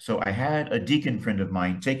 So I had a deacon friend of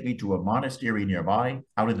mine take me to a monastery nearby,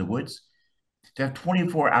 out in the woods, to have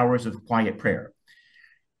 24 hours of quiet prayer.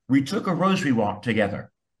 We took a rosary walk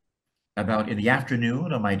together about in the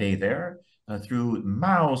afternoon on my day there, through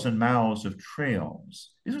miles and miles of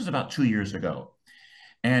trails. This was about 2 years ago.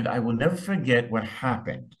 And I will never forget what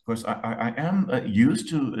happened. Of course, I am used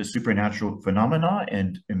to supernatural phenomena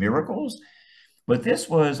and miracles, but this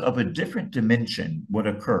was of a different dimension what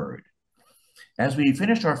occurred. As we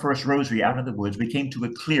finished our first rosary out in the woods, we came to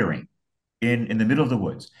a clearing in the middle of the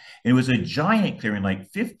woods. And it was a giant clearing,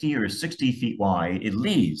 like 50 or 60 feet wide, at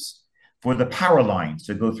least, for the power lines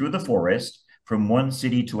to go through the forest from one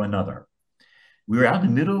city to another. We were out in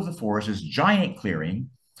the middle of the forest, this giant clearing.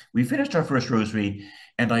 We finished our first rosary,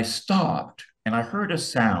 and I stopped, and I heard a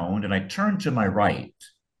sound, and I turned to my right.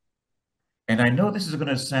 And I know this is going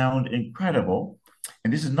to sound incredible,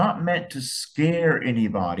 and this is not meant to scare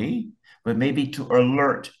anybody, but maybe to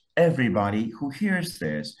alert everybody who hears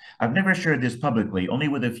this. I've never shared this publicly, only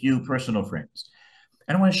with a few personal friends.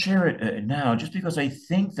 And I want to share it now, just because I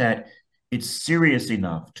think that it's serious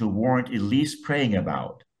enough to warrant at least praying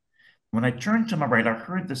about. When I turned to my right, I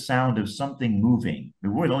heard the sound of something moving.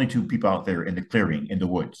 There were only two people out there in the clearing, in the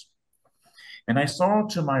woods. And I saw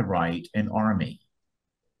to my right an army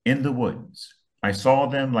in the woods. I saw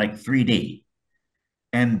them like 3D.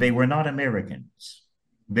 And they were not Americans.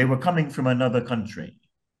 They were coming from another country.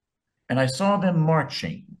 And I saw them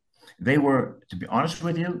marching. They were, to be honest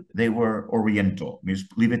with you, they were Oriental. Let me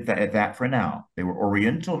just leave it at that for now. They were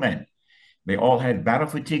Oriental men. They all had battle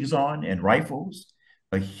fatigues on and rifles.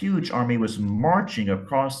 A huge army was marching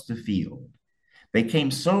across the field. They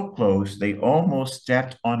came so close, they almost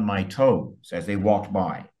stepped on my toes as they walked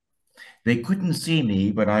by. They couldn't see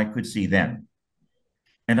me, but I could see them.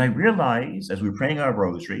 And I realized, as we were praying our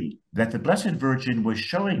rosary, that the Blessed Virgin was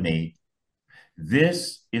showing me,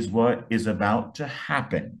 this is what is about to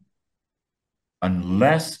happen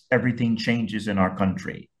unless everything changes in our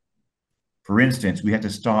country. For instance, we have to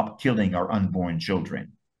stop killing our unborn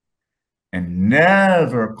children and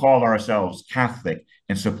never call ourselves Catholic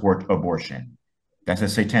and support abortion. That's a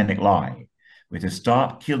satanic lie. We have to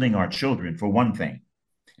stop killing our children for one thing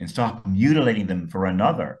and stop mutilating them for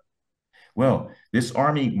another. Well, this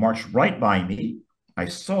army marched right by me. I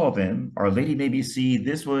saw them. Our Lady made me see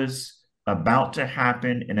this was about to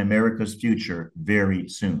happen in America's future very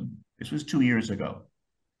soon. This was 2 years ago.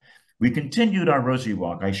 We continued our rosary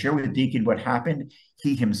walk. I shared with Deacon what happened.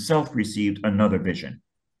 He himself received another vision.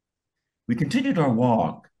 We continued our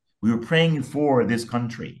walk. We were praying for this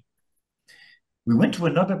country. We went to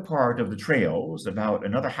another part of the trails, about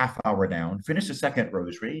another half hour down, finished the second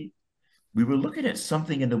rosary. We were looking at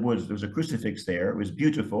something in the woods. There was a crucifix there. It was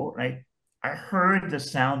beautiful, right? I heard the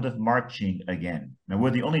sound of marching again. Now,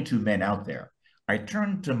 we're the only two men out there. I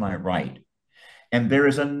turned to my right, and there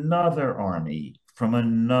is another army from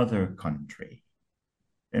another country.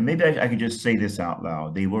 And maybe I could just say this out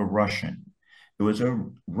loud. They were Russian. It was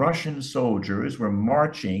Russian soldiers were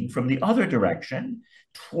marching from the other direction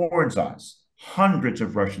towards us, hundreds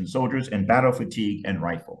of Russian soldiers in battle fatigue and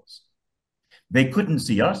rifles. They couldn't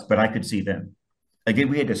see us, but I could see them. Again,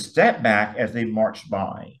 we had to step back as they marched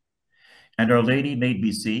by. And Our Lady made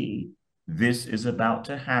me see this is about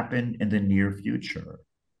to happen in the near future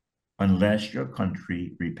unless your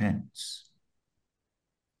country repents.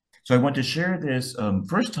 So I want to share this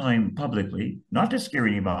first time publicly, not to scare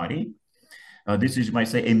anybody. This is, you might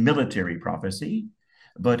say, a military prophecy,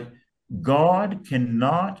 but God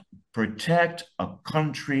cannot protect a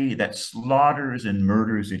country that slaughters and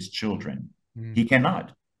murders its children. He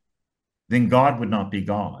cannot. Then God would not be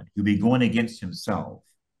God. He would be going against himself.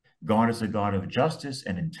 God is a God of justice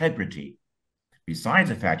and integrity, besides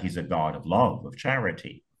the fact he's a God of love, of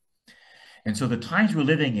charity. And so the times we're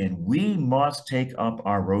living in, we must take up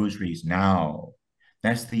our rosaries now.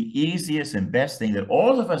 That's the easiest and best thing that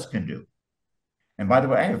all of us can do. And by the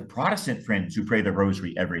way, I have Protestant friends who pray the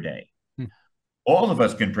rosary every day. All of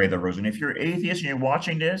us can pray the rosary. And if you're atheist and you're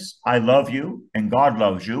watching this, I love you and God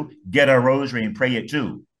loves you. Get a rosary and pray it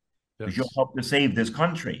too, because you'll help to save this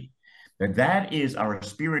country. But that is our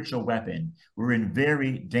spiritual weapon. We're in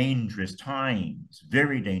very dangerous times,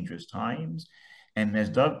 very dangerous times. And as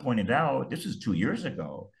Doug pointed out, this is 2 years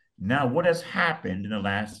ago. Now, what has happened in the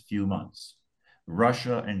last few months?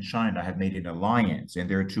 Russia and China have made an alliance, and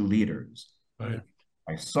there are two leaders. Right.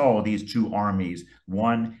 I saw these two armies,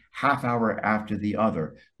 one half hour after the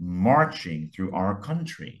other, marching through our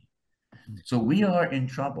country. So we are in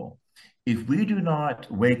trouble. If we do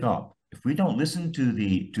not wake up, if we don't listen to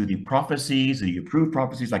the prophecies, the approved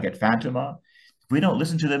prophecies like at Fatima, if we don't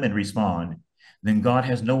listen to them and respond, then God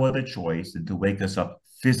has no other choice than to wake us up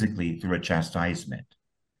physically through a chastisement.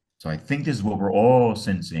 So I think this is what we're all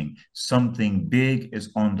sensing. Something big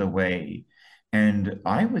is on the way. And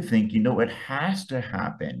I would think, it has to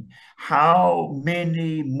happen. How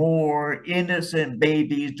many more innocent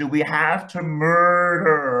babies do we have to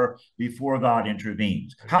murder before God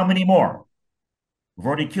intervenes? How many more? We've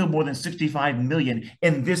already killed more than 65 million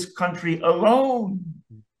in this country alone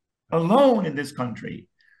in this country.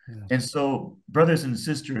 Yeah. And so, brothers and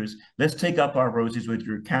sisters, let's take up our rosaries, whether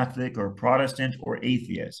you're Catholic or Protestant or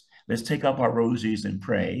atheist. Let's take up our rosaries and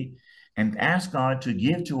pray and ask God to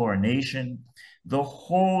give to our nation the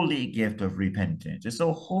holy gift of repentance. It's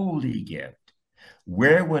a holy gift.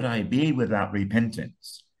 Where would I be without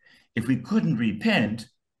repentance? If we couldn't repent,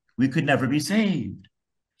 we could never be saved.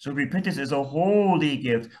 So repentance is a holy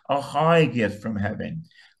gift, a high gift from heaven.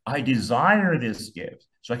 I desire this gift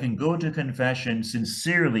so I can go to confession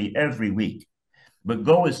sincerely every week. But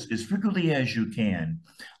go as frequently as you can.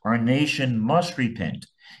 Our nation must repent.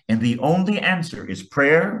 And the only answer is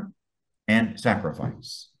prayer and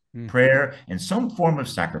sacrifice. Prayer and some form of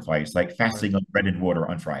sacrifice, like fasting on bread and water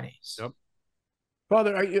on Fridays. Yep.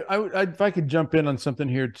 Father, if I could jump in on something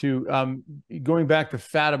here too, going back to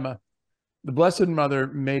Fatima, the Blessed Mother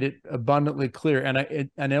made it abundantly clear, and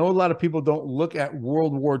I know a lot of people don't look at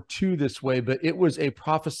World War II this way, but it was a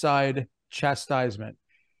prophesied chastisement.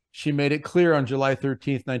 She made it clear on July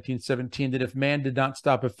 13th, 1917, that if man did not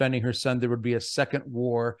stop offending her son, there would be a second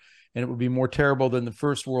war, and it would be more terrible than the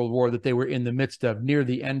First World War that they were in the midst of, near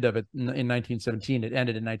the end of it in 1917. It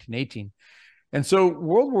ended in 1918. And so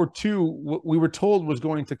World War II, we were told, was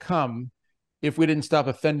going to come if we didn't stop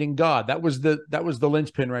offending God. That was the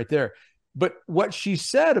linchpin right there. But what she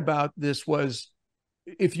said about this was,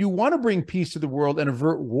 if you want to bring peace to the world and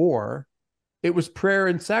avert war, it was prayer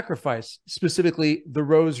and sacrifice, specifically the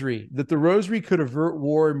rosary, that the rosary could avert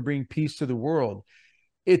war and bring peace to the world.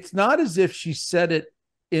 It's not as if she said it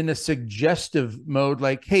in a suggestive mode,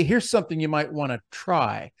 like, hey, here's something you might want to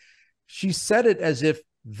try. She said it as if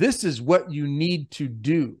this is what you need to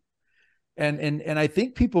do. And I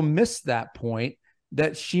think people miss that point,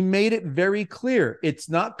 that she made it very clear. It's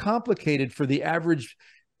not complicated for the average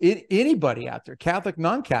anybody out there, Catholic,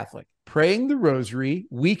 non-Catholic. Praying the rosary,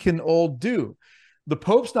 we can all do. The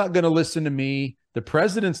Pope's not going to listen to me. The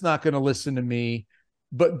president's not going to listen to me.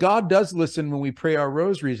 But God does listen when we pray our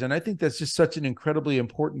rosaries. And I think that's just such an incredibly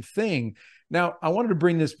important thing. Now, I wanted to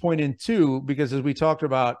bring this point in too, because as we talked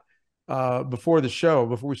about before the show,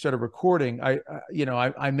 before we started recording,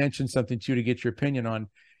 I mentioned something to you to get your opinion on.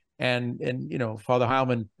 And Father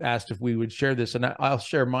Heilman asked if we would share this, and I'll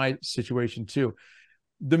share my situation too.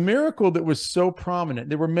 The miracle that was so prominent,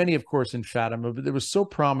 there were many, of course, in Fatima, but it was so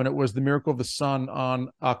prominent, was the miracle of the sun on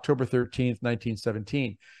October 13th,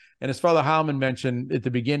 1917. And as Father Heilman mentioned at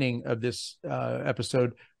the beginning of this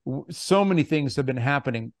episode, so many things have been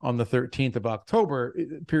happening on the 13th of October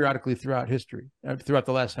periodically throughout history, throughout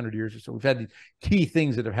the last 100 years or so. We've had key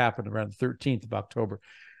things that have happened around the 13th of October.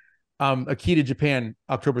 Akita, Japan,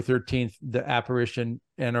 October 13th, the apparition,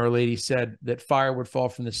 and Our Lady said that fire would fall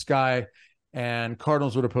from the sky and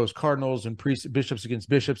cardinals would oppose cardinals and priests, bishops against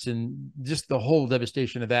bishops, and just the whole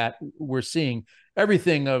devastation of that. We're seeing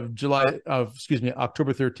everything of October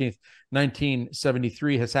 13th,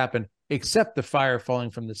 1973 has happened, except the fire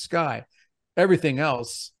falling from the sky. Everything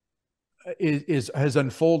else has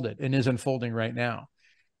unfolded and is unfolding right now.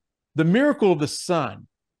 The miracle of the sun.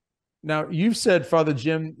 Now, you've said, Father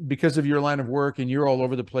Jim, because of your line of work and you're all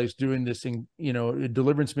over the place doing this in,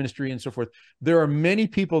 deliverance ministry and so forth, there are many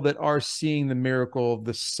people that are seeing the miracle of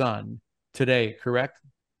the sun today, correct?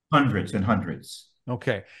 Hundreds and hundreds.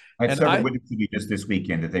 Okay. I had several witnesses just this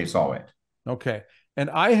weekend that they saw it. Okay. And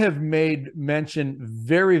I have made mention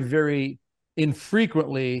very, very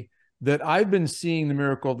infrequently that I've been seeing the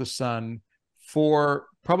miracle of the sun for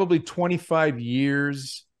probably 25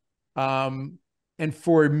 years. And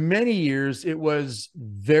for many years, it was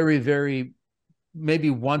very, very,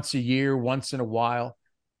 maybe once a year, once in a while.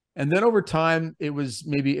 And then over time, it was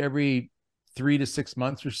maybe every 3 to 6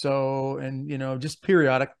 months or so, and, just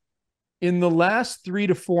periodic. In the last 3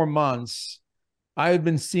 to 4 months, I have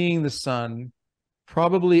been seeing the sun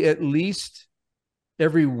probably at least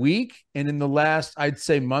every week. And in the last, I'd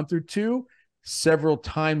say, month or two, several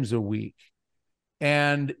times a week.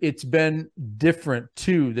 And it's been different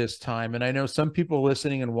too this time. And I know some people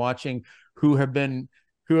listening and watching who have been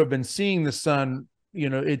seeing the sun.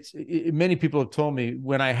 Many people have told me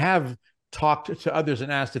when I have talked to others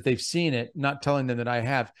and asked if they've seen it, not telling them that I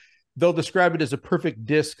have, they'll describe it as a perfect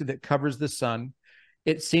disc that covers the sun.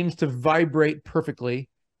 It seems to vibrate perfectly,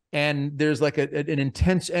 and there's like an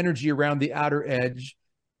intense energy around the outer edge.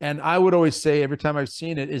 And I would always say, every time I've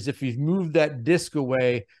seen it, is if you've moved that disc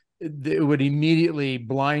away, it would immediately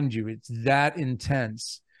blind you. It's that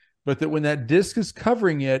intense. But that when that disc is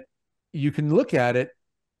covering it, you can look at it.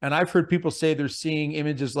 And I've heard people say they're seeing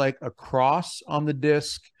images like a cross on the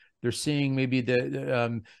disc. They're seeing maybe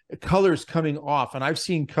the colors coming off. And I've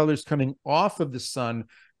seen colors coming off of the sun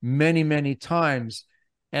many, many times.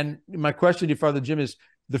 And my question to you, Father Jim, is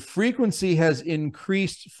the frequency has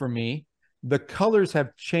increased for me. The colors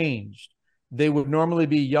have changed. They would normally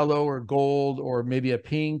be yellow or gold or maybe a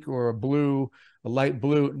pink or a blue, a light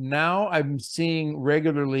blue. Now I'm seeing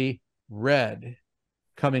regularly red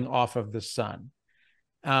coming off of the sun.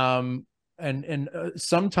 And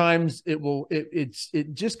sometimes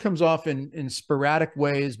it just comes off in sporadic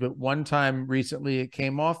ways. But one time recently, it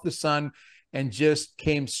came off the sun and just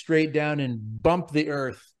came straight down and bumped the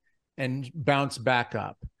earth and bounced back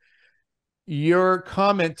up. Your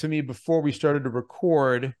comment to me before we started to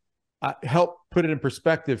record helped put it in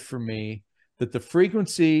perspective for me that the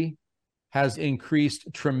frequency has increased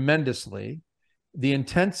tremendously, the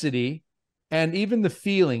intensity, and even the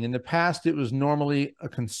feeling. In the past, it was normally a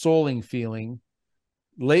consoling feeling.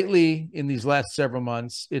 Lately, in these last several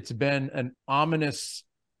months, it's been an ominous,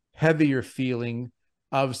 heavier feeling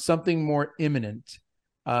of something more imminent.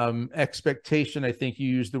 Expectation, I think you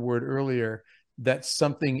used the word earlier, that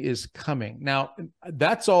something is coming. Now,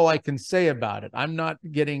 that's all I can say about it. I'm not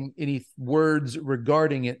getting any words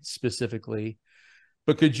regarding it specifically,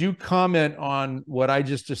 but could you comment on what I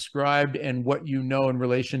just described and what you know in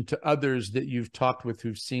relation to others that you've talked with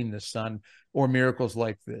who've seen the sun or miracles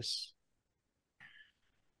like this?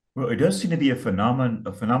 Well, it does seem to be a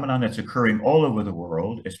phenomenon that's occurring all over the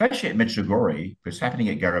world, especially at Medjugorje. It's happening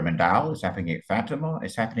at Garabandal, it's happening at Fatima,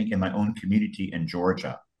 it's happening in my own community in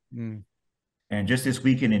Georgia. Mm. And just this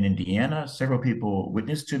weekend in Indiana, several people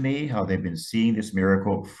witnessed to me how they've been seeing this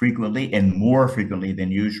miracle frequently and more frequently than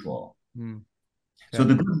usual. Mm. Okay. So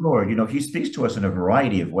the good Lord, he speaks to us in a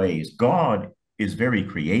variety of ways. God is very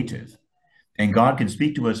creative, and God can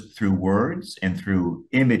speak to us through words and through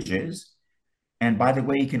images. And by the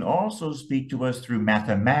way, he can also speak to us through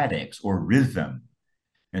mathematics or rhythm.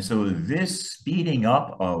 And so this speeding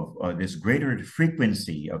up of this greater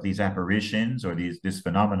frequency of these apparitions or this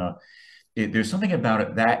phenomena, there's something about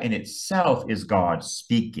it that in itself is God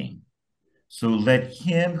speaking. So let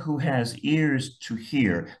him who has ears to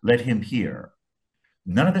hear, let him hear.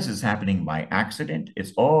 None of this is happening by accident.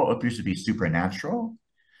 It's all appears to be supernatural.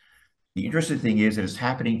 The interesting thing is that it's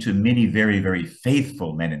happening to many very, very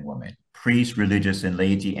faithful men and women, priests, religious, and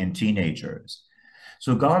laity, and teenagers.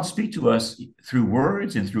 So God speaks to us through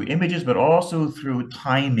words and through images, but also through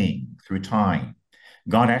timing, through time.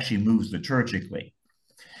 God actually moves liturgically.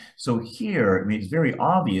 So here, it's very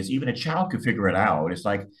obvious, even a child could figure it out. It's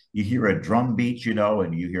like you hear a drum beat,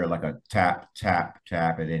 and you hear like a tap, tap,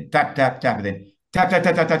 tap, and then tap, tap, tap, and then tap, tap,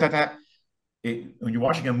 tap, tap, tap, tap, tap. When you're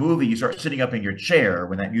watching a movie, you start sitting up in your chair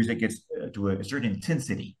when that music gets to a certain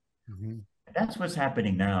intensity. Mm-hmm. That's what's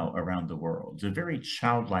happening now around the world. It's a very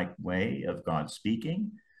childlike way of God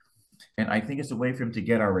speaking. And I think it's a way for him to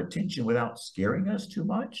get our attention without scaring us too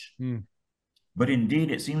much. Mm. But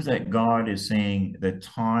indeed, it seems that God is saying the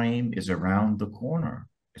time is around the corner.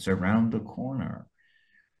 It's around the corner.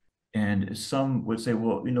 And some would say,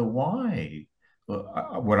 well, why?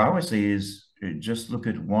 Well, what I would say is just look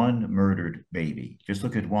at one murdered baby. Just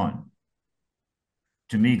look at one.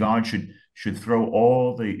 To me, God should throw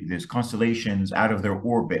all these constellations out of their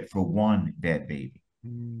orbit for one dead baby.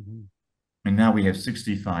 Mm-hmm. And now we have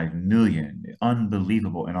 65 million,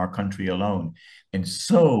 unbelievable in our country alone, and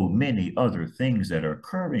so many other things that are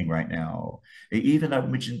occurring right now. Even I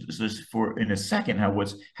mentioned this for in a second, how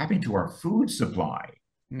what's happening to our food supply.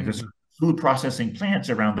 And there's food processing plants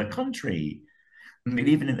around the country. I mean,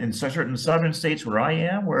 even in certain southern states where I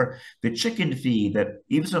am, where the chicken feed that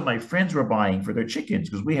even some of my friends were buying for their chickens,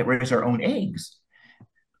 because we have raised our own eggs,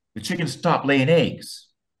 the chickens stopped laying eggs.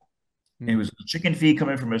 It was chicken feed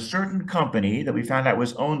coming from a certain company that we found out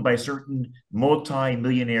was owned by certain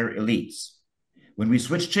multi-millionaire elites. When we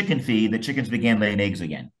switched chicken feed, the chickens began laying eggs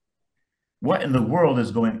again. What in the world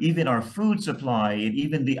is going? Even our food supply and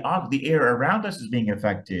even the air around us is being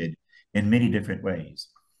affected in many different ways.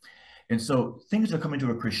 And so things are coming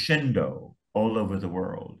to a crescendo all over the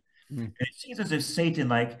world. And it seems as if Satan,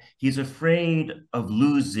 like he's afraid of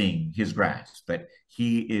losing his grasp, that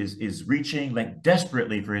he is reaching like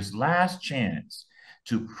desperately for his last chance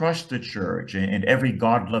to crush the church and every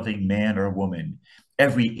God-loving man or woman,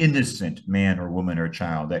 every innocent man or woman or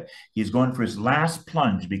child, that he's going for his last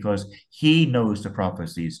plunge because he knows the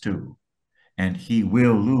prophecies too, and he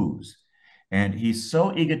will lose. And he's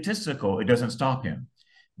so egotistical, it doesn't stop him.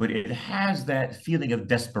 But it has that feeling of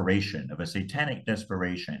desperation, of a satanic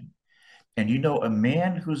desperation. And a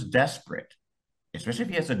man who's desperate, especially if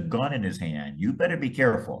he has a gun in his hand, you better be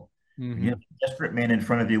careful. When you have a desperate man in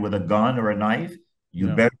front of you with a gun or a knife, you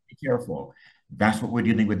better be careful. That's what we're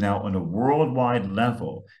dealing with now on a worldwide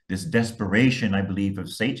level, this desperation, I believe, of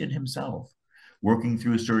Satan himself working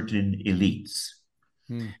through certain elites.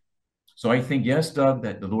 So I think, yes, Doug,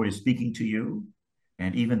 that the Lord is speaking to you.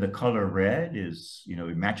 And even the color red is,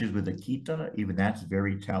 it matches with the Kita. Even that's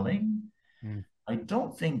very telling. I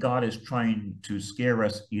don't think God is trying to scare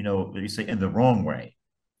us, let me say, in the wrong way.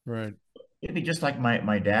 Right. It'd be just like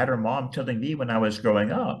my dad or mom telling me when I was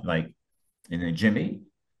growing up, like, and then Jimmy,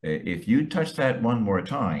 if you touch that one more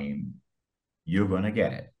time, you're going to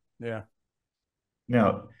get it. Yeah.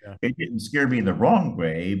 Now, it didn't scare me in the wrong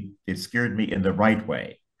way. It scared me in the right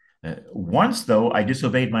way. Once, though, I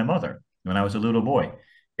disobeyed my mother when I was a little boy.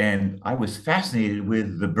 And I was fascinated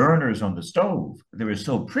with the burners on the stove. They were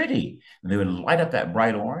so pretty. And they would light up that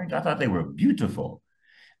bright orange. I thought they were beautiful.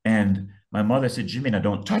 And my mother said, Jimmy, now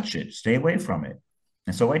don't touch it. Stay away from it.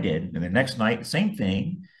 And so I did. And the next night, same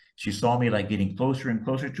thing. She saw me like getting closer and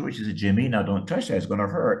closer to it. She said, Jimmy, now don't touch that. It's going to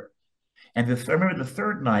hurt. And I remember the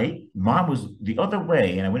third night, mom was the other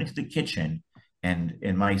way. And I went into the kitchen. And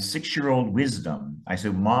in my 6-year-old wisdom, I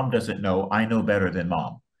said, Mom doesn't know. I know better than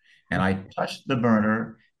Mom. And I touched the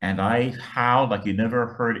burner and I howled like you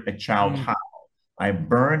never heard a child howl. I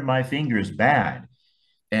burned my fingers bad.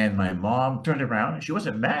 And my mom turned around and she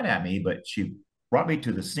wasn't mad at me, but she brought me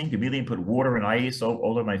to the sink immediately and put water and ice all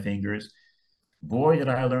over my fingers. Boy, did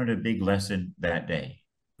I learn a big lesson that day.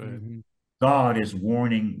 God is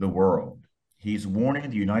warning the world. He's warning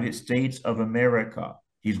the United States of America.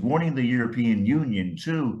 He's warning the European Union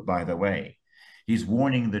too, by the way. He's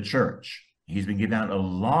warning the church. He's been giving out a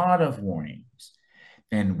lot of warnings.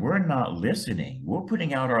 And we're not listening. We're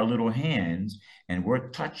putting out our little hands and we're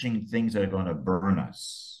touching things that are going to burn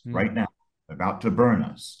us right now, about to burn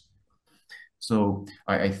us. So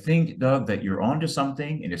I think, Doug, that you're onto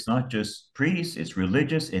something, and it's not just priests, it's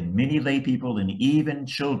religious and many lay people and even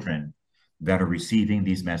children that are receiving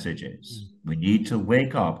these messages. We need to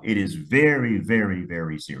wake up. It is very, very,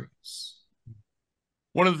 very serious.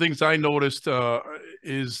 One of the things I noticed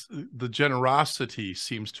is the generosity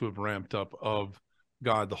seems to have ramped up of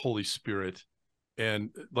God, the Holy Spirit. And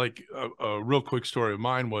like a real quick story of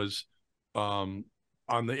mine was on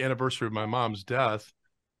the anniversary of my mom's death,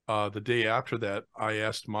 the day after that, I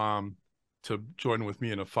asked Mom to join with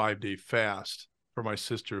me in a 5-day fast for my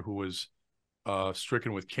sister who was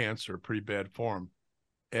stricken with cancer, pretty bad form.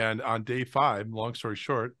 And on day 5, long story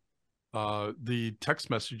short, the text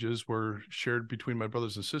messages were shared between my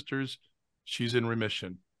brothers and sisters. She's in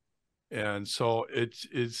remission. And so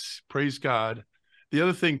it's praise God. The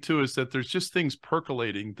other thing too is that there's just things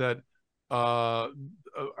percolating that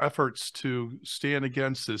efforts to stand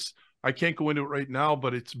against this. I can't go into it right now,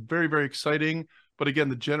 but it's very, very exciting. but again,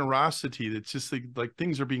 the generosity, that's just like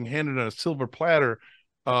things are being handed on a silver platter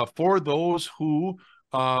for those who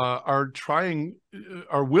are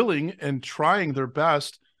willing and trying their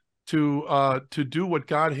best to do what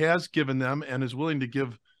God has given them and is willing to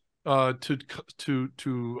give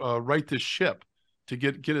to right this ship, to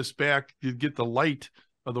get us back, to get the light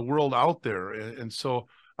of the world out there. And so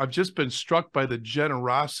I've just been struck by the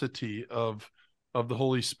generosity of the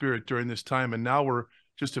Holy Spirit during this time. And now we're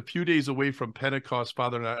just a few days away from Pentecost,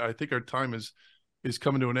 Father, and I think our time is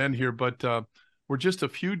coming to an end here, but we're just a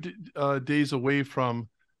few days away from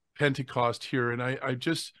Pentecost here. And I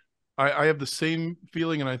have the same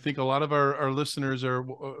feeling, and I think a lot of our listeners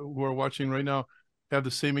who are watching right now have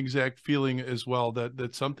the same exact feeling as well,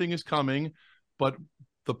 that something is coming, but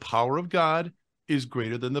the power of God is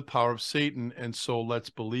greater than the power of Satan. And so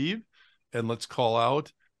let's believe, and let's call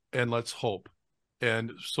out, and let's hope.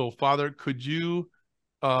 And so, Father, could you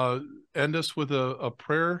end us with a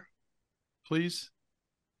prayer, please?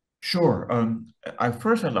 Sure. I'm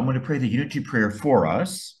going to pray the unity prayer for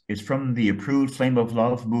us. It's from the approved Flame of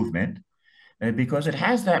Love movement, because it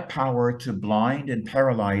has that power to blind and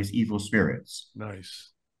paralyze evil spirits.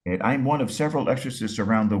 Nice. And I'm one of several exorcists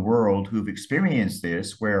around the world who've experienced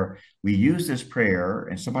this, where we use this prayer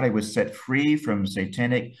and somebody was set free from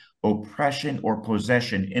satanic oppression or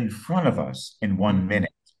possession in front of us in 1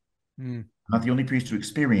 minute. I'm not the only priest to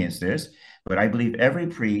experience this, but I believe every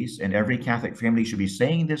priest and every Catholic family should be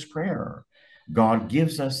saying this prayer. God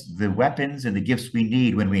gives us the weapons and the gifts we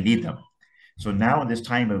need when we need them. So now in this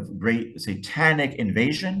time of great satanic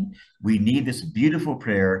invasion, we need this beautiful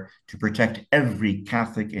prayer to protect every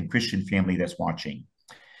Catholic and Christian family that's watching.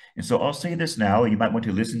 And so I'll say this now, and you might want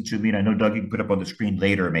to listen to me, and I know Doug, you can put it up on the screen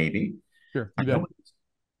later, maybe. Sure.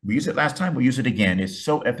 We used it last time, we'll use it again. It's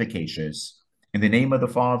so efficacious. In the name of the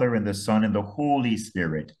Father, and the Son, and the Holy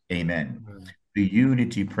Spirit, amen. The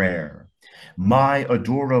unity prayer. My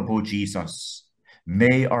adorable Jesus,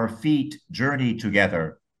 may our feet journey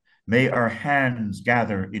together. May our hands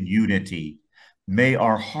gather in unity. May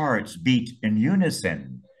our hearts beat in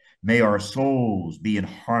unison. May our souls be in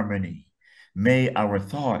harmony. May our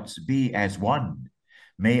thoughts be as one.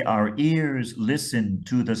 May our ears listen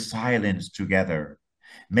to the silence together.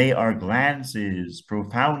 May our glances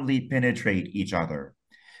profoundly penetrate each other.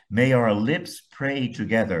 May our lips pray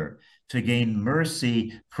together to gain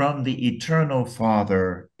mercy from the eternal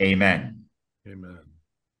Father. Amen. Amen.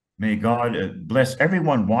 May God bless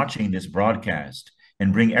everyone watching this broadcast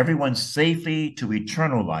and bring everyone safely to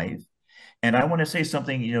eternal life. And I want to say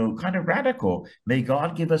something, kind of radical. May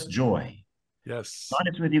God give us joy. Yes.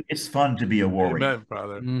 Honest with you, it's fun to be a warrior. Amen,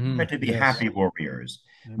 Father. We're meant to be happy warriors.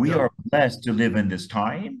 Amen. We are blessed to live in this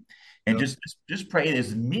time. And just pray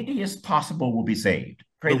as many as possible will be saved.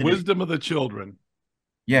 Pray the wisdom of the children.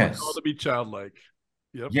 Yes. We're called to be childlike.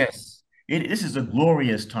 Yep. Yes. This is a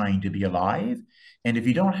glorious time to be alive. And if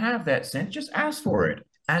you don't have that sense, just ask for it.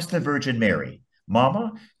 Ask the Virgin Mary,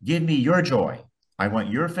 Mama, give me your joy. I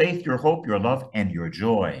want your faith, your hope, your love, and your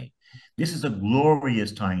joy. This is a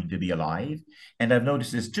glorious time to be alive. And I've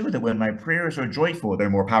noticed this too, that when my prayers are joyful,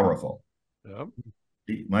 they're more powerful. Yep.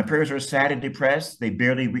 My prayers are sad and depressed, they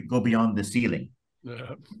barely go beyond the ceiling.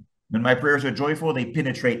 Yep. When my prayers are joyful, they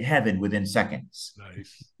penetrate heaven within seconds.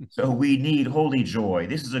 Nice. So we need holy joy.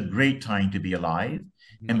 This is a great time to be alive.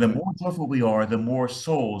 And the more joyful we are, the more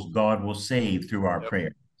souls God will save through our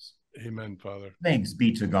prayers. Amen, Father. Thanks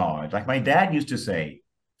be to God. Like my dad used to say,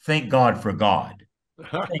 thank God for God.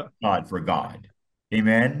 Thank God for God.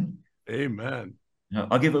 Amen. Amen. Now,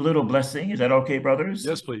 I'll give a little blessing. Is that okay, brothers?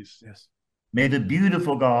 Yes, please. Yes. May the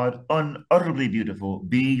beautiful God, unutterably beautiful,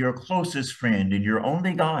 be your closest friend and your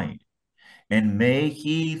only guide. And may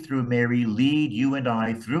he, through Mary, lead you and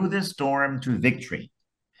I through this storm to victory.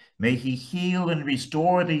 May he heal and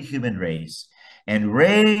restore the human race and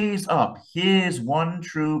raise up his one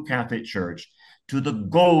true Catholic Church to the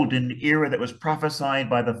golden era that was prophesied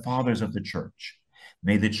by the fathers of the Church.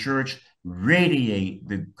 May the Church radiate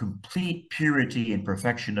the complete purity and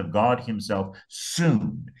perfection of God himself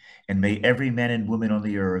soon. And may every man and woman on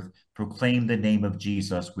the earth proclaim the name of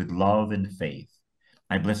Jesus with love and faith.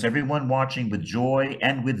 I bless everyone watching with joy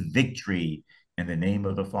and with victory. In the name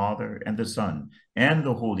of the Father, and the Son, and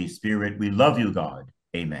the Holy Spirit, we love you, God.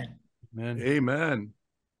 Amen. Amen. Amen.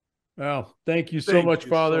 Well, thank you so much,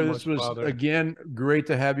 Father. This was, Father. Again, great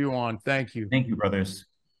to have you on. Thank you. Thank you, brothers.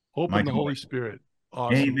 Hope in the Holy Spirit.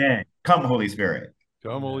 Awesome. Amen. Come, Holy Spirit.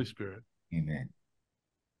 Come, Holy Spirit. Amen.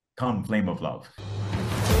 Come, flame of love.